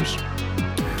consumers.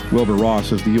 Wilbur Ross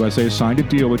says the USA signed a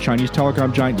deal with Chinese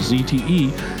telecom giant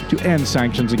ZTE to end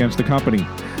sanctions against the company.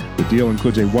 The deal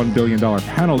includes a $1 billion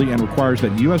penalty and requires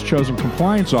that U.S.-chosen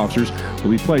compliance officers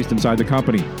will be placed inside the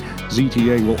company.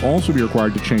 ZTE will also be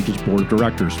required to change its board of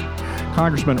directors.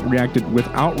 Congressmen reacted with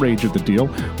outrage at the deal,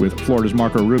 with Florida's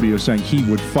Marco Rubio saying he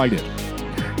would fight it.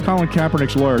 Colin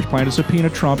Kaepernick's lawyers plan to subpoena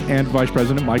Trump and Vice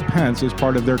President Mike Pence as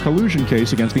part of their collusion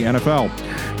case against the NFL.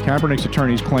 Kaepernick's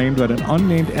attorneys claimed that an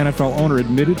unnamed NFL owner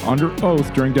admitted under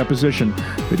oath during deposition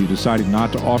that he decided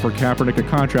not to offer Kaepernick a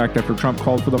contract after Trump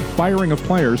called for the firing of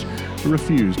players who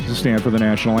refused to stand for the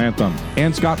national anthem.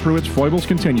 And Scott Pruitt's foibles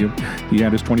continue. He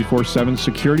had his 24/7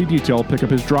 security detail pick up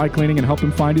his dry cleaning and help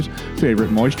him find his favorite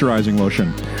moisturizing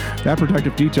lotion. That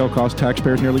protective detail cost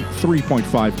taxpayers nearly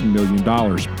 $3.5 million.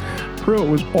 Pruitt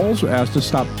was also asked to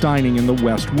stop dining in the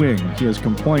West Wing. He has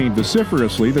complained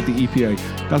vociferously that the EPA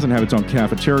doesn't have its own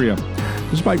cafeteria.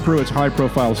 Despite Pruitt's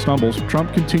high-profile stumbles,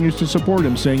 Trump continues to support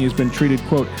him, saying he's been treated,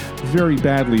 quote, very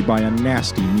badly by a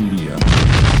nasty media.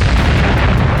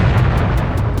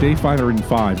 Day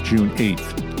 505, June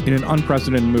 8th. In an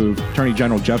unprecedented move, Attorney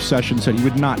General Jeff Sessions said he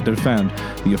would not defend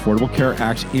the Affordable Care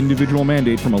Act's individual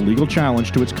mandate from a legal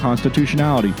challenge to its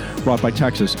constitutionality brought by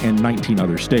Texas and 19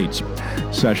 other states.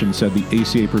 Sessions said the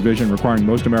ACA provision requiring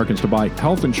most Americans to buy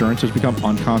health insurance has become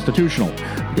unconstitutional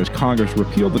because Congress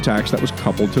repealed the tax that was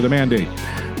coupled to the mandate.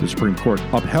 The Supreme Court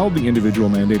upheld the individual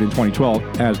mandate in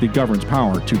 2012 as the government's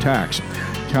power to tax.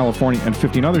 California and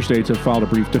 15 other states have filed a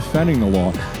brief defending the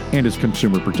law and its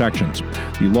consumer protections.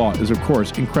 The law is, of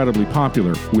course, incredibly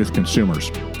popular with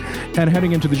consumers. And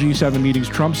heading into the G7 meetings,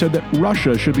 Trump said that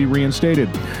Russia should be reinstated.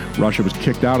 Russia was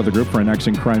kicked out of the group for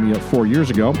annexing Crimea 4 years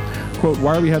ago. Quote,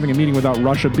 why are we having a meeting without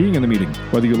Russia being in the meeting?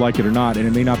 Whether you like it or not, and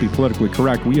it may not be politically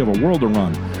correct, we have a world to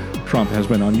run. Trump has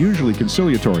been unusually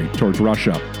conciliatory towards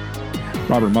Russia.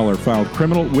 Robert Mueller filed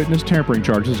criminal witness tampering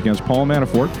charges against Paul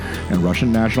Manafort and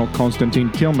Russian national Konstantin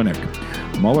Kilimnik.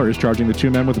 Mueller is charging the two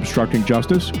men with obstructing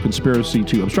justice, conspiracy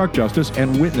to obstruct justice,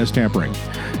 and witness tampering.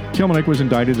 Kilimnik was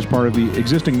indicted as part of the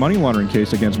existing money laundering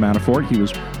case against Manafort. He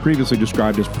was previously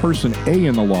described as Person A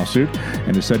in the lawsuit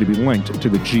and is said to be linked to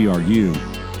the GRU.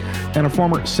 And a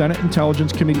former Senate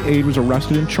Intelligence Committee aide was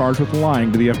arrested and charged with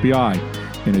lying to the FBI.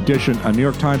 In addition, a New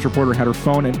York Times reporter had her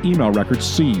phone and email records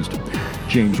seized.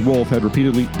 James Wolfe had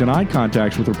repeatedly denied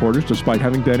contacts with reporters despite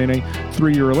having been in a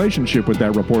 3-year relationship with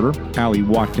that reporter, Allie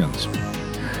Watkins.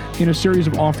 In a series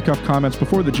of off-the-cuff comments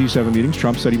before the G7 meetings,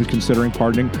 Trump said he was considering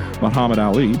pardoning Muhammad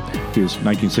Ali. His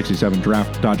 1967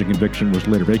 draft-dodging conviction was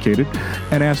later vacated,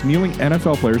 and asked kneeling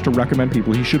NFL players to recommend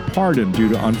people he should pardon due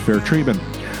to unfair treatment.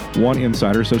 One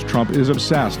insider says Trump is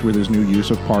obsessed with his new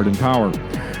use of pardon power.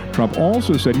 Trump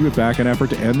also said he would back an effort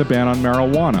to end the ban on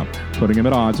marijuana, putting him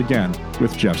at odds again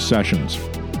with Jeff Sessions.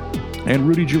 And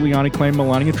Rudy Giuliani claimed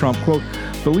Melania Trump, quote,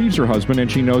 believes her husband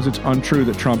and she knows it's untrue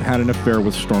that Trump had an affair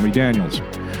with Stormy Daniels.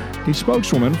 A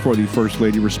spokeswoman for the First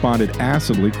Lady responded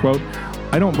acidly, quote,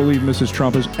 I don't believe Mrs.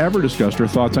 Trump has ever discussed her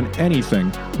thoughts on anything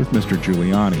with Mr.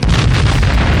 Giuliani.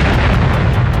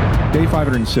 Day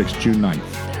 506, June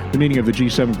 9th. The meeting of the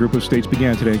G7 group of states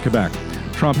began today in Quebec.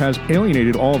 Trump has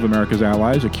alienated all of America's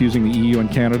allies, accusing the EU and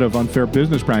Canada of unfair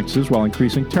business practices while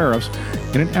increasing tariffs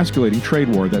in an escalating trade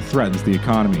war that threatens the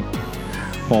economy.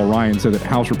 Paul Ryan said that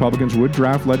House Republicans would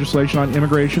draft legislation on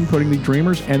immigration, putting the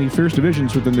Dreamers and the fierce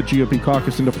divisions within the GOP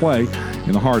caucus into play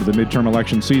in the heart of the midterm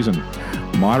election season.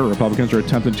 Moderate Republicans are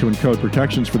attempting to encode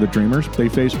protections for the Dreamers. They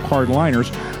face hardliners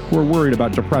who are worried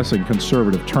about depressing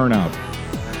conservative turnout.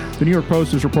 The New York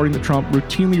Post is reporting that Trump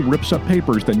routinely rips up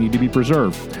papers that need to be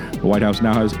preserved. The White House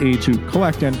now has aid to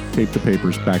collect and tape the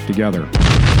papers back together.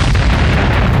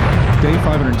 Day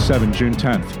 507, June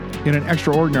 10th. In an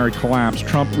extraordinary collapse,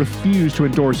 Trump refused to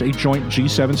endorse a joint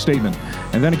G7 statement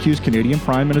and then accused Canadian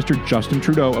Prime Minister Justin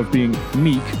Trudeau of being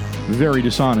meek, very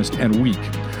dishonest, and weak.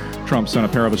 Trump sent a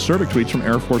pair of acerbic tweets from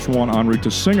Air Force One en route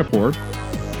to Singapore,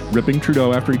 ripping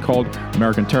Trudeau after he called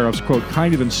American tariffs, quote,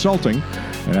 kind of insulting,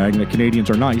 and adding that Canadians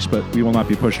are nice, but we will not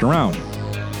be pushed around.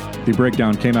 The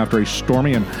breakdown came after a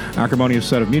stormy and acrimonious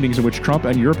set of meetings in which Trump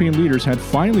and European leaders had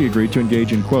finally agreed to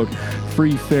engage in, quote,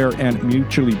 free, fair, and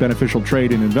mutually beneficial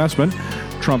trade and investment.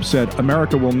 Trump said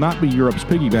America will not be Europe's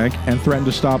piggy bank and threatened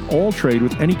to stop all trade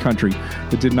with any country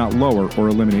that did not lower or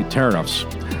eliminate tariffs.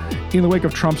 In the wake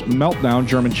of Trump's meltdown,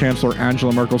 German Chancellor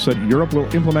Angela Merkel said Europe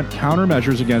will implement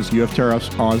countermeasures against U.S. tariffs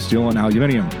on steel and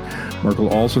aluminum. Merkel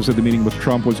also said the meeting with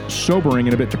Trump was sobering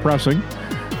and a bit depressing.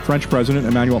 French President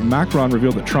Emmanuel Macron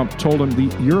revealed that Trump told him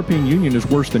the European Union is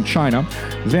worse than China,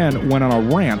 then went on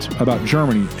a rant about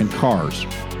Germany and cars.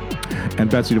 And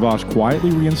Betsy DeVos quietly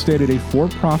reinstated a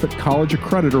for-profit college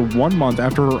accreditor 1 month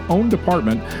after her own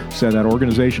department said that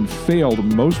organization failed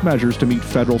most measures to meet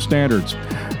federal standards.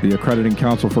 The Accrediting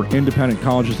Council for Independent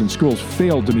Colleges and Schools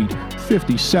failed to meet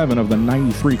 57 of the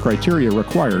 93 criteria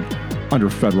required under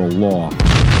federal law.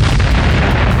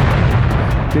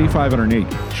 Day 508,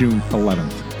 June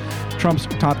 11th. Trump's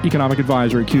top economic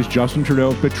advisor accused Justin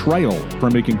Trudeau of betrayal for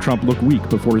making Trump look weak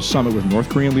before his summit with North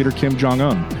Korean leader Kim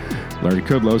Jong-un. Larry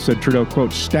Kudlow said Trudeau,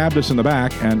 quote, stabbed us in the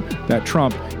back, and that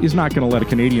Trump is not going to let a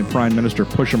Canadian prime minister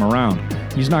push him around.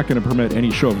 He's not going to permit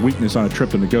any show of weakness on a trip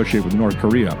to negotiate with North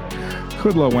Korea.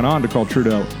 Kudlow went on to call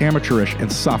Trudeau amateurish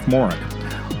and sophomoric.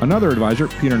 Another advisor,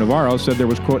 Peter Navarro, said there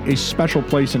was, quote, a special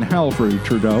place in hell for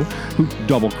Trudeau, who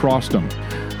double-crossed him.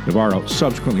 Navarro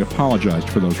subsequently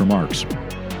apologized for those remarks.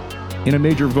 In a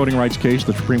major voting rights case,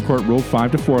 the Supreme Court ruled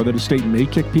 5-4 that a state may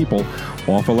kick people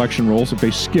off election rolls if they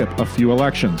skip a few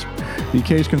elections. The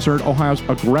case concerned Ohio's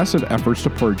aggressive efforts to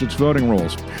purge its voting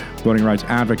rolls. Voting rights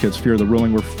advocates fear the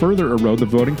ruling will further erode the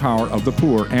voting power of the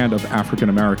poor and of African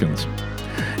Americans.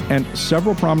 And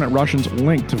several prominent Russians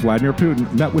linked to Vladimir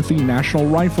Putin met with the National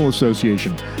Rifle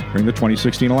Association during the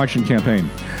 2016 election campaign.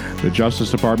 The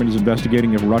Justice Department is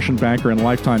investigating if Russian banker and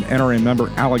lifetime NRA member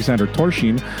Alexander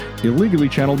Torshin illegally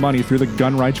channeled money through the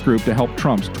gun rights group to help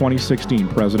Trump's 2016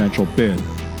 presidential bid.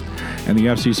 And the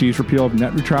FCC's repeal of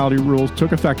net neutrality rules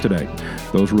took effect today.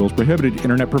 Those rules prohibited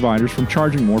internet providers from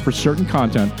charging more for certain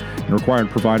content and required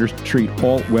providers to treat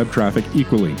all web traffic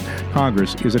equally.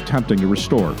 Congress is attempting to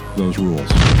restore those rules.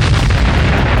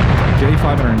 Day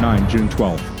 509, June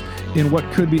 12th. In what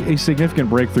could be a significant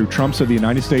breakthrough, Trump said the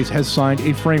United States has signed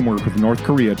a framework with North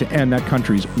Korea to end that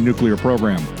country's nuclear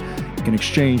program. In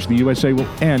exchange, the USA will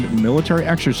end military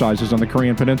exercises on the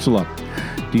Korean Peninsula.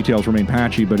 Details remain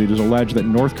patchy, but it is alleged that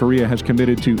North Korea has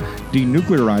committed to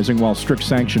denuclearizing while strict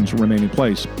sanctions remain in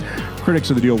place. Critics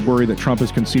of the deal worry that Trump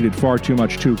has conceded far too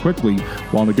much too quickly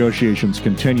while negotiations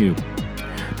continue.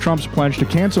 Trump's pledge to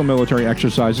cancel military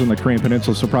exercises on the Korean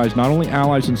Peninsula surprised not only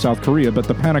allies in South Korea, but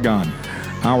the Pentagon.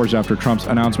 Hours after Trump's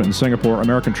announcement in Singapore,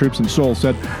 American troops in Seoul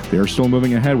said they are still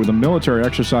moving ahead with a military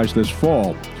exercise this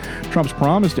fall. Trump's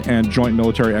promise to end joint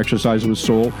military exercises with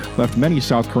Seoul left many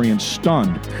South Koreans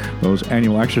stunned. Those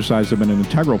annual exercises have been an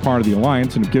integral part of the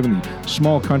alliance and have given the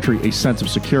small country a sense of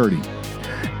security.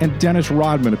 And Dennis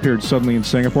Rodman appeared suddenly in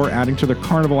Singapore, adding to the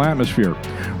carnival atmosphere.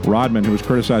 Rodman, who was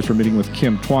criticized for meeting with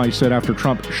Kim twice, said after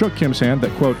Trump shook Kim's hand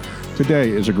that, quote,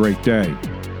 today is a great day.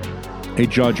 A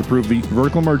judge approved the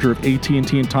vertical merger of AT&T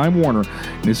and Time Warner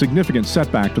in a significant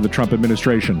setback to the Trump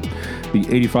administration. The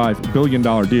 $85 billion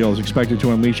deal is expected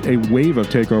to unleash a wave of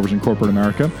takeovers in corporate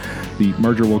America. The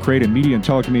merger will create a media and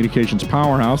telecommunications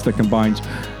powerhouse that combines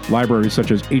libraries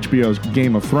such as HBO's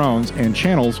Game of Thrones and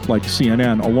channels like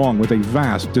CNN, along with a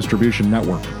vast distribution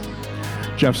network.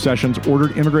 Jeff Sessions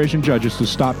ordered immigration judges to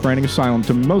stop granting asylum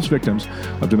to most victims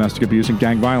of domestic abuse and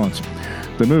gang violence.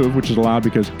 The move, which is allowed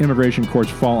because immigration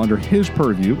courts fall under his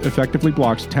purview, effectively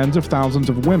blocks tens of thousands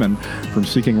of women from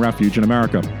seeking refuge in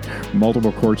America.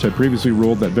 Multiple courts had previously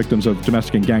ruled that victims of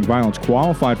domestic and gang violence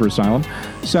qualified for asylum.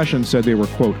 Sessions said they were,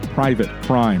 quote, private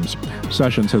crimes.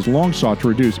 Sessions has long sought to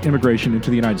reduce immigration into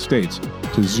the United States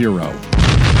to zero.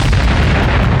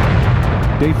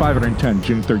 Day 510,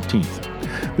 June 13th.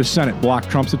 The Senate blocked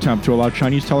Trump's attempt to allow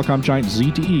Chinese telecom giant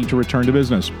ZTE to return to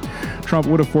business. Trump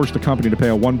would have forced the company to pay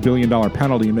a $1 billion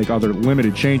penalty and make other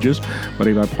limited changes, but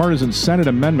a bipartisan Senate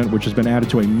amendment, which has been added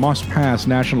to a must-pass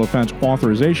National Defense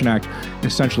Authorization Act,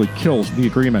 essentially kills the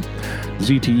agreement.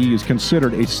 ZTE is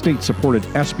considered a state-supported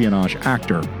espionage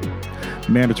actor.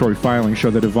 Mandatory filings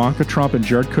show that Ivanka Trump and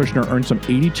Jared Kushner earned some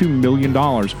 $82 million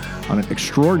on an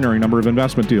extraordinary number of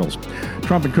investment deals.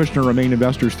 Trump and Kushner remained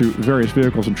investors through various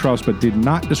vehicles and trusts, but did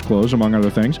not disclose, among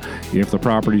other things, if the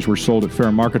properties were sold at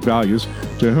fair market values,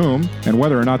 to whom, and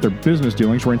whether or not their business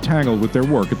dealings were entangled with their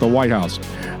work at the White House.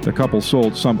 The couple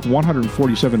sold some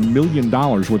 $147 million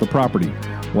worth of property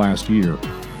last year.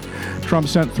 Trump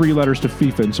sent 3 letters to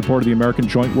FIFA in support of the American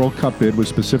Joint World Cup bid with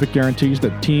specific guarantees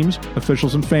that teams,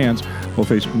 officials, and fans will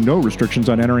face no restrictions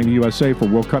on entering the USA for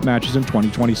World Cup matches in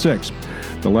 2026.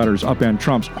 The letters upend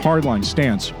Trump's hardline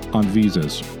stance on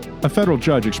visas. A federal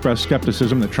judge expressed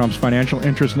skepticism that Trump's financial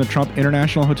interest in the Trump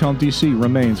International Hotel in D.C.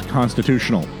 remains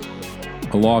constitutional.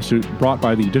 A lawsuit brought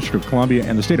by the District of Columbia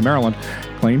and the state of Maryland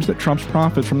claims that Trump's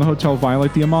profits from the hotel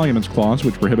violate the Emoluments Clause,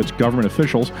 which prohibits government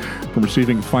officials from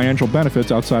receiving financial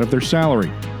benefits outside of their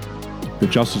salary. The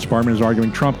Justice Department is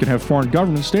arguing Trump can have foreign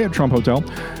governments stay at Trump Hotel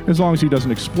as long as he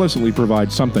doesn't explicitly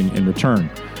provide something in return,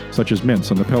 such as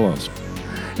mints on the pillows.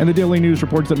 And the Daily News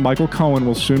reports that Michael Cohen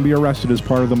will soon be arrested as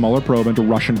part of the Mueller probe into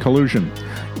Russian collusion.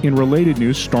 In related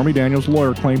news, Stormy Daniels'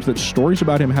 lawyer claims that stories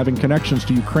about him having connections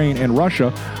to Ukraine and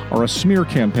Russia are a smear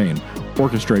campaign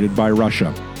orchestrated by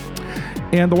Russia.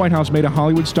 And the White House made a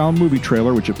Hollywood-style movie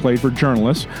trailer, which it played for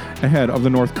journalists ahead of the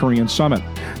North Korean summit.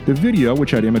 The video,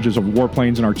 which had images of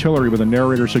warplanes and artillery with a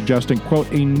narrator suggesting, quote,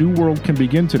 a new world can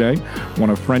begin today, one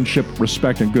of friendship,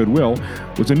 respect, and goodwill,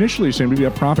 was initially assumed to be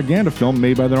a propaganda film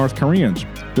made by the North Koreans.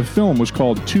 The film was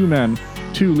called Two Men,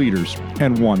 Two Leaders,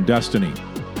 and One Destiny.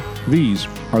 These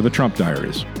are the Trump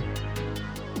Diaries.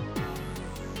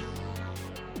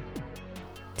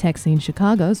 TechScene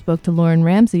Chicago spoke to Lauren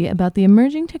Ramsey about the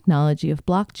emerging technology of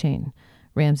blockchain.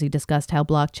 Ramsey discussed how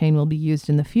blockchain will be used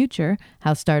in the future,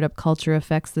 how startup culture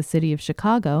affects the city of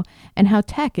Chicago, and how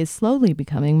tech is slowly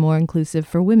becoming more inclusive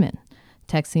for women.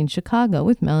 TechScene Chicago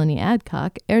with Melanie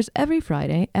Adcock airs every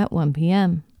Friday at 1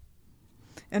 p.m.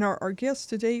 And our guest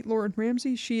today, Lauren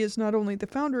Ramsey, she is not only the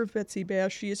founder of Betsy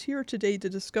Bash, she is here today to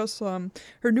discuss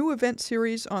her new event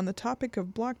series on the topic of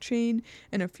blockchain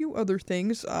and a few other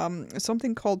things,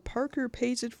 something called Parker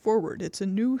Pays It Forward. It's a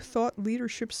new thought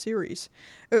leadership series.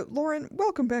 Lauren,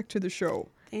 welcome back to the show.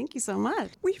 Thank you so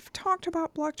much. We've talked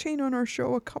about blockchain on our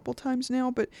show a couple times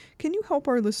now, but can you help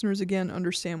our listeners again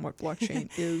understand what blockchain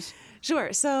is?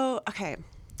 Sure. So, okay.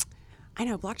 I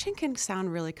know blockchain can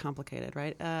sound really complicated,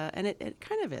 right? And it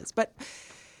kind of is. But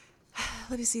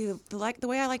let me see. The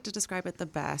way I like to describe it the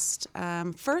best,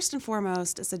 first and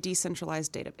foremost, it's a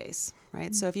decentralized database, right?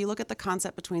 Mm-hmm. So if you look at the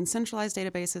concept between centralized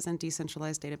databases and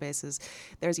decentralized databases,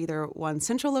 there's either one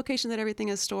central location that everything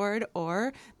is stored,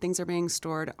 or things are being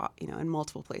stored, in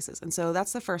multiple places. And so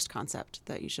that's the first concept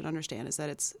that you should understand, is that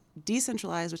it's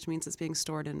decentralized, which means it's being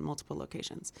stored in multiple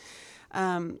locations.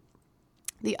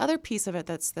 The other piece of it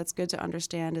that's good to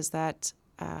understand is that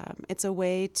it's a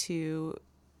way to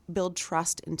build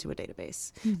trust into a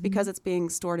database. Mm-hmm. Because it's being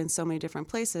stored in so many different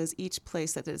places, each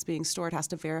place that it's being stored has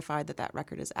to verify that that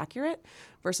record is accurate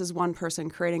versus one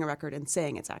person creating a record and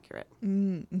saying it's accurate.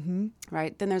 Mm-hmm.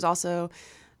 Right? Then there's also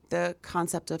the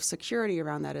concept of security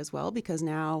around that as well, because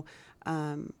now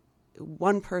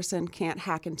one person can't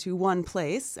hack into one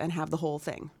place and have the whole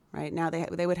thing. Right now,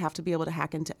 they would have to be able to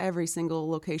hack into every single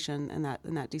location in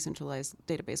that decentralized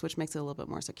database, which makes it a little bit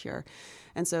more secure.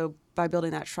 And so, by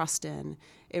building that trust in,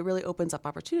 it really opens up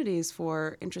opportunities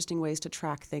for interesting ways to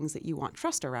track things that you want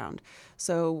trust around.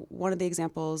 So, one of the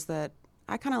examples that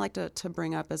I kind of like to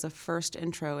bring up as a first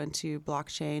intro into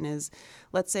blockchain is,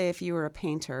 let's say if you were a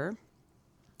painter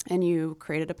and you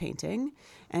created a painting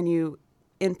and you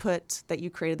input that you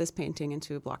created this painting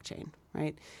into a blockchain,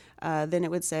 right? Then it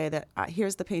would say that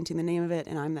here's the painting, the name of it,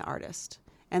 and I'm the artist.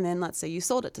 And then let's say you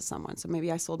sold it to someone. So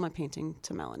maybe I sold my painting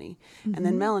to Melanie. Mm-hmm. And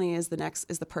then Melanie is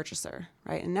the purchaser,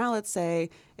 right? And now let's say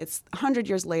it's 100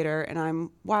 years later and I'm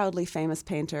wildly famous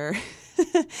painter.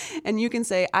 And you can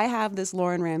say, I have this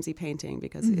Lauren Ramsey painting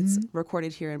because it's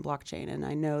recorded here in blockchain. And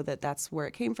I know that that's where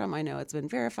it came from. I know it's been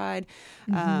verified.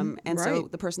 So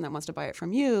the person that wants to buy it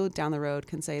from you down the road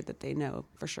can say that they know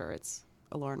for sure it's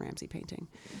a Lauren Ramsey painting.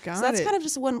 So that's kind of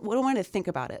just one way to think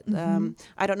about it. Mm-hmm.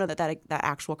 I don't know that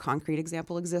actual concrete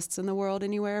example exists in the world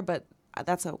anywhere, but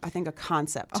that's I think a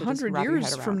concept. 100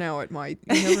 years from now, it might.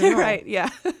 You never know. Right? Yeah.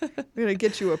 I'm gonna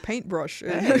get you a paintbrush.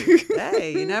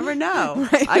 Hey, you never know.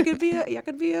 Right. I could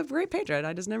be a great painter, and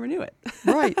I just never knew it.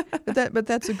 Right, but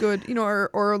that's a good,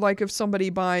 or like if somebody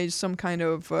buys some kind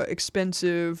of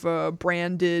expensive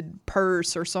branded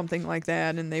purse or something like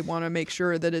that, and they want to make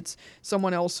sure that it's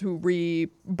someone else who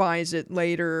buys it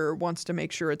later, or wants to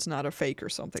make sure it's not a fake or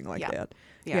something like that.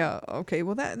 Yeah. Okay.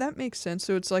 Well, that makes sense.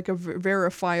 So it's like a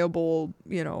verifiable,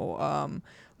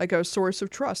 like a source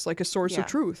of trust, like a source of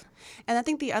truth. And I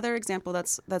think the other example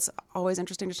that's always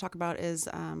interesting to talk about is,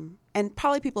 and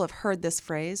probably people have heard this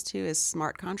phrase too, is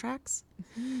smart contracts.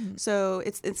 Mm-hmm. So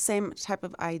it's the same type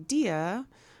of idea,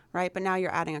 right? But now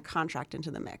you're adding a contract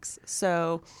into the mix.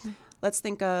 So let's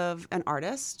think of an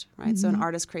artist, right? Mm-hmm. So an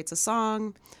artist creates a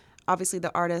song. Obviously,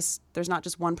 the artist, there's not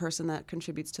just one person that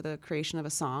contributes to the creation of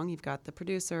a song. You've got the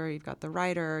producer, you've got the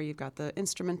writer, you've got the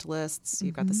instrumentalists,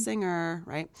 you've got the singer,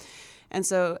 right? And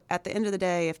so at the end of the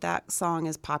day, if that song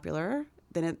is popular,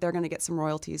 then they're going to get some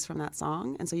royalties from that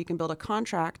song. And so you can build a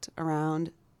contract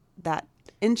around that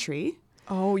entry.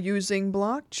 Oh, using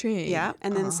blockchain. Yeah,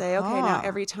 and then say, okay, now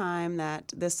every time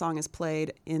that this song is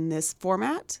played in this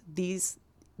format, these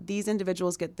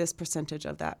individuals get this percentage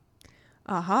of that.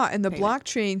 And the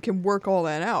blockchain can work all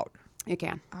that out. It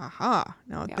can.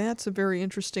 Now that's a very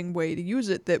interesting way to use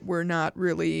it that we're not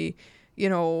really,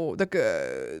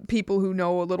 the people who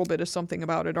know a little bit of something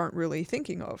about it aren't really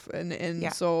thinking of.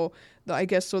 So I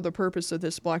guess the purpose of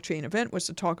this blockchain event was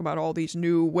to talk about all these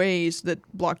new ways that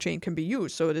blockchain can be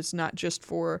used. So it is not just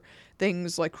for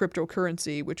things like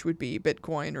cryptocurrency, which would be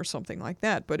Bitcoin or something like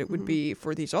that, but it would be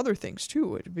for these other things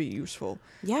too. It would be useful.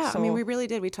 Yeah, we really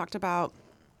did. We talked about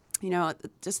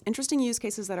just interesting use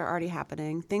cases that are already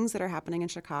happening, things that are happening in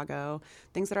Chicago,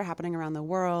 things that are happening around the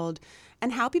world,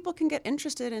 and how people can get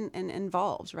interested and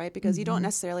involved, right? Because you don't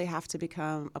necessarily have to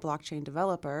become a blockchain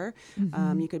developer.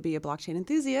 You could be a blockchain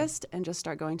enthusiast and just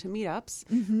start going to meetups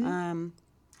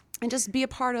and just be a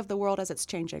part of the world as it's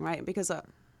changing, right? Because I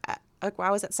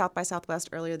was at South by Southwest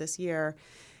earlier this year,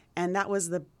 and that was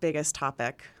the biggest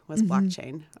topic was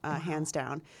blockchain, hands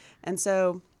down. And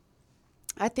so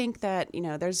I think that,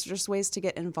 there's just ways to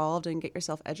get involved and get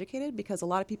yourself educated, because a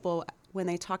lot of people, when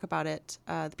they talk about it,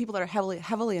 the people that are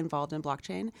heavily involved in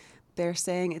blockchain, they're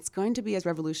saying it's going to be as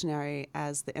revolutionary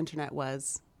as the internet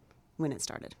was when it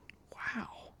started.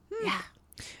 Wow. Yeah.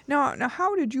 Now,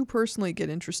 how did you personally get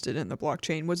interested in the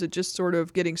blockchain? Was it just sort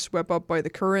of getting swept up by the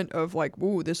current of like,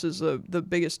 ooh, this is the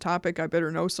biggest topic, I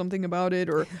better know something about it,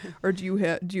 or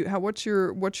what's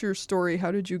your story?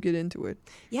 How did you get into it?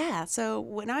 Yeah, so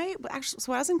when I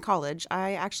was in college,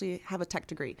 I actually have a tech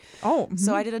degree. Oh,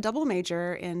 so I did a double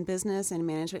major in business and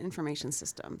management information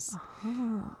systems,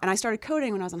 and I started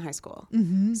coding when I was in high school.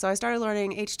 So I started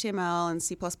learning HTML and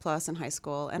C++ in high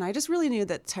school, and I just really knew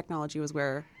that technology was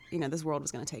where this world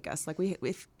was going to take us.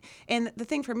 And the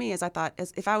thing for me is I thought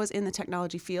if I was in the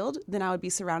technology field, then I would be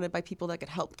surrounded by people that could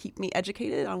help keep me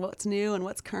educated on what's new and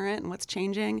what's current and what's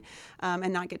changing,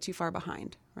 and not get too far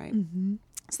behind, right?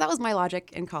 So that was my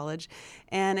logic in college.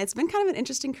 And it's been kind of an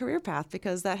interesting career path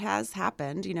because that has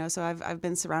happened, So I've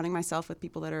been surrounding myself with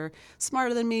people that are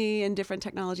smarter than me in different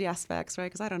technology aspects, right?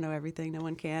 Because I don't know everything. No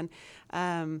one can.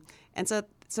 And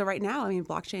so right now,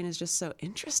 blockchain is just so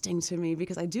interesting to me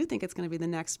because I do think it's going to be the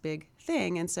next big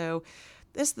thing. And so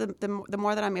the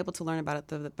more that I'm able to learn about it,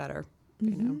 the better,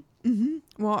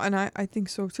 Well, and I think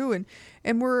so too.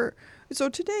 And so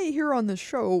today here on this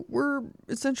show, we're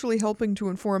essentially helping to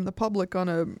inform the public on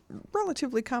a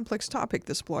relatively complex topic,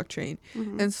 this blockchain.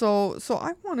 And so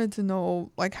I wanted to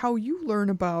know how you learn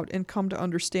about and come to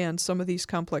understand some of these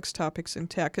complex topics in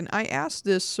tech. And I asked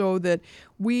this so that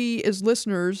we as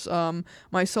listeners,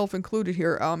 myself included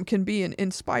here, can be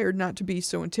inspired not to be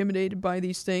so intimidated by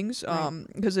these things,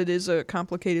 because it is a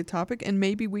complicated topic, and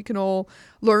maybe we can all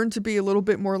learn to be a little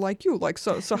bit more like you.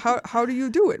 So how do you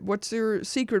do it? What's your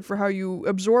secret for how you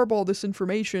absorb all this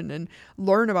information and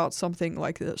learn about something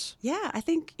like this? Yeah, I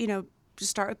think, just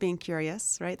start with being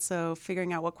curious, right? So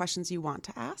figuring out what questions you want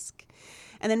to ask,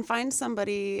 and then find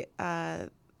somebody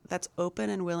that's open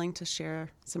and willing to share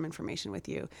some information with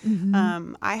you.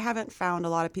 I haven't found a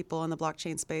lot of people in the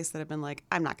blockchain space that have been like,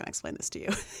 I'm not going to explain this to you.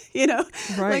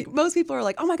 Right. Most people are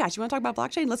like, oh my gosh, you want to talk about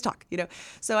blockchain? Let's talk.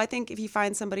 So I think if you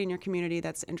find somebody in your community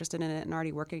that's interested in it and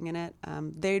already working in it,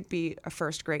 they'd be a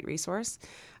first great resource.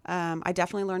 I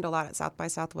definitely learned a lot at South by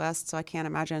Southwest, so I can't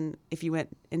imagine if you went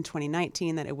in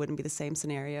 2019 that it wouldn't be the same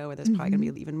scenario where there's probably going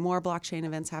to be even more blockchain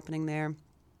events happening there.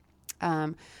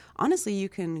 Honestly, you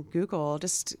can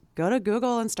just go to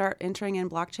Google and start entering in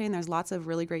blockchain. There's lots of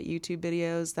really great YouTube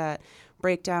videos that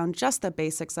break down just the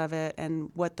basics of it and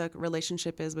what the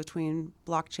relationship is between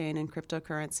blockchain and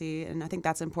cryptocurrency. And I think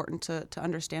that's important to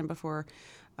understand before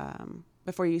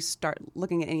you start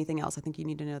looking at anything else. I think you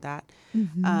need to know that.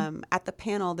 At the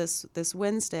panel this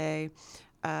Wednesday,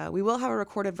 we will have a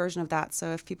recorded version of that.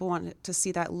 So if people want to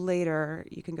see that later,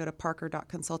 you can go to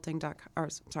parker.consulting.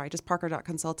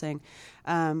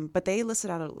 But they listed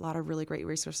out a lot of really great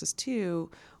resources too.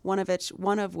 One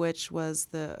of which was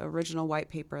the original white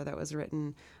paper that was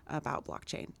written about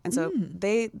blockchain. And so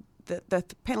the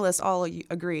panelists all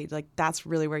agreed, that's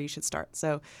really where you should start.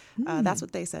 So that's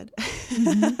what they said.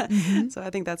 So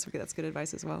I think that's good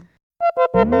advice as well.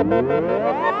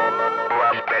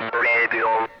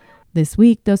 This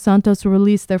week, Dos Santos will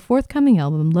release their forthcoming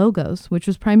album, Logos, which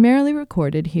was primarily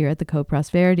recorded here at the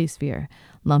Co-Prosperity Sphere.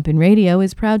 Lumpen Radio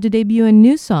is proud to debut a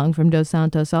new song from Dos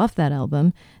Santos off that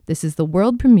album. This is the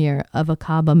world premiere of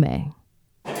Akaba Me.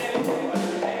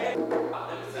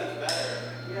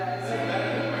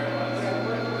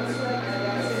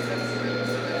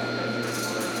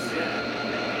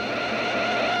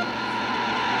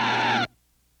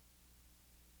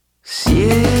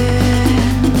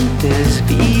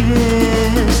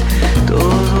 Vives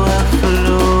todo a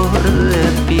flor de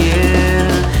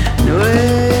piel, no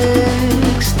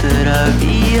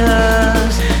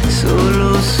extravías,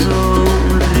 solo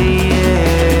sonríes.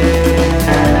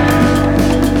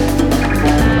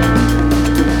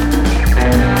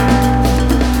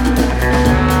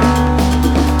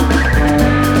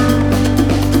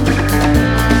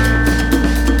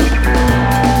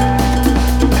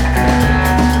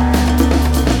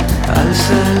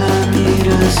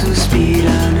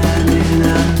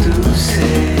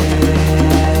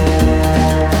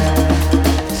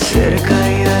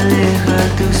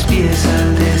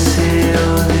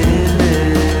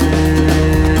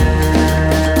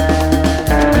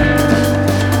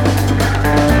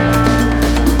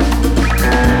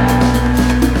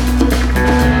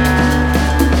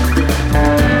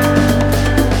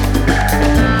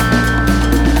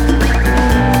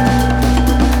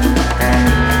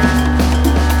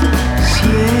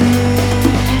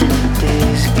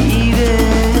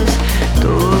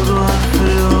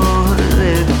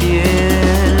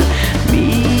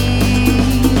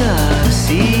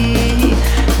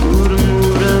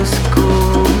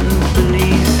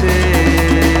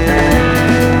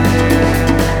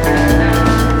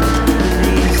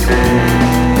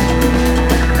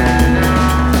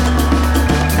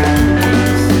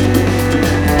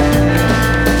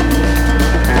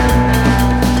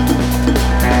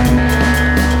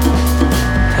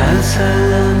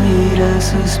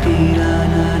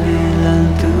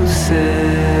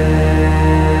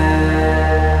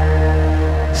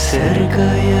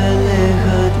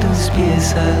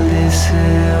 empieza el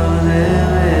deseo de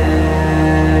ver.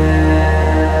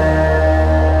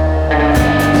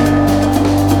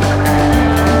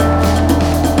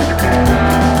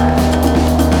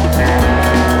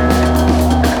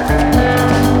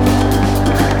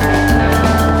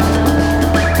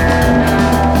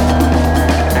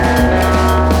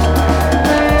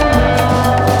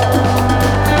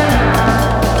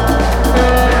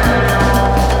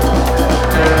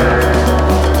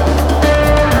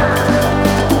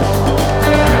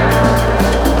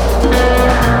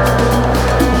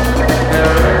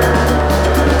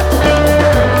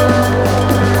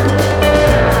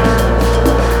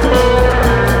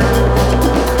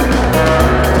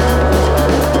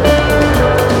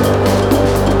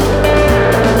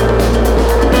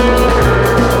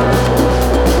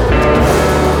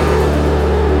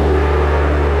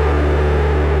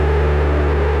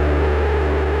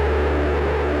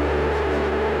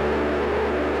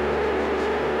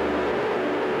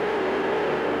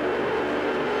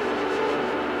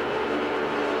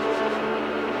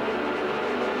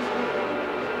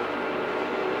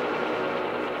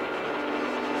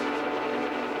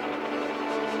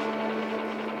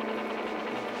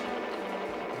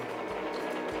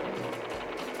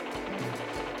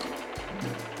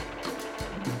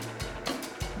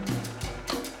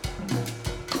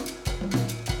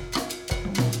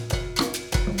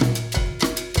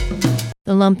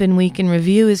 The Lumpen Week in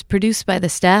Review is produced by the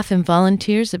staff and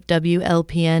volunteers of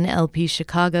WLPN LP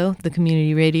Chicago, the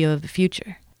community radio of the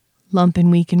future.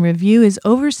 Lumpen Week in Review is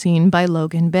overseen by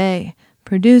Logan Bay,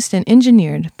 produced and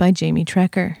engineered by Jamie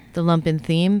Trecker. The Lumpen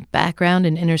theme, background,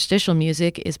 and interstitial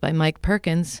music is by Mike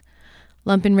Perkins.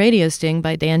 Lumpen Radio Sting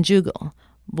by Dan Jugel.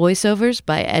 Voiceovers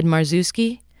by Ed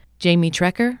Marzewski, Jamie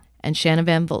Trecker, and Shanna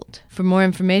Van Volt. For more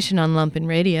information on Lumpen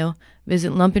Radio,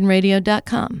 visit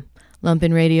lumpenradio.com.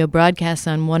 Lumpen Radio broadcasts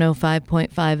on 105.5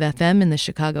 FM in the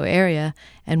Chicago area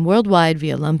and worldwide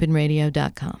via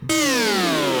lumpenradio.com.